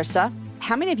and Krista?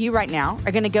 How many of you right now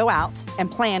are going to go out and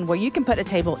plan where you can put a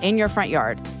table in your front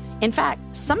yard? In fact,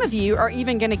 some of you are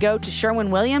even going to go to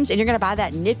Sherwin-Williams and you're going to buy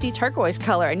that nifty turquoise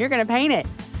color and you're going to paint it.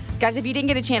 Guys, if you didn't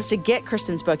get a chance to get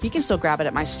Kristin's book, you can still grab it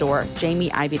at my store,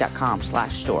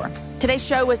 jamieivey.com/store. Today's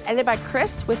show was edited by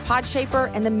Chris with Podshaper,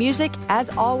 and the music,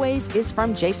 as always, is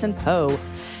from Jason Poe.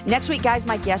 Next week, guys,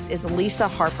 my guest is Lisa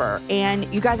Harper. And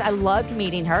you guys, I loved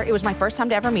meeting her. It was my first time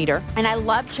to ever meet her. And I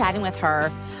loved chatting with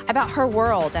her about her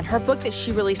world and her book that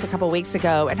she released a couple weeks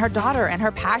ago and her daughter and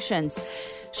her passions.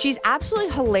 She's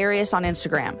absolutely hilarious on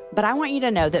Instagram, but I want you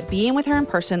to know that being with her in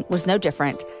person was no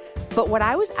different. But what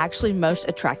I was actually most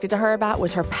attracted to her about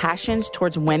was her passions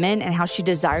towards women and how she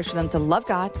desires for them to love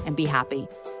God and be happy.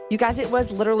 You guys, it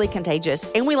was literally contagious,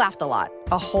 and we laughed a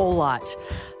whole lot.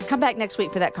 Come back next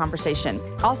week for that conversation.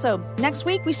 Also, next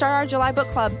week, we start our July book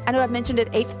club. I know I've mentioned it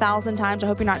 8,000 times. I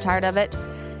hope you're not tired of it.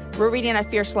 We're reading A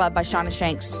Fierce Love by Shauna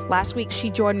Shanks. Last week, she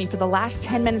joined me for the last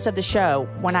 10 minutes of the show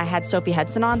when I had Sophie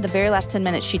Hudson on. The very last 10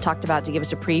 minutes she talked about to give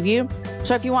us a preview.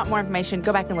 So if you want more information,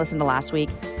 go back and listen to last week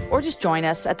or just join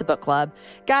us at the book club.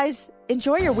 Guys,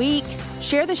 enjoy your week.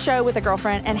 Share the show with a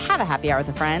girlfriend and have a happy hour with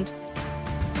a friend.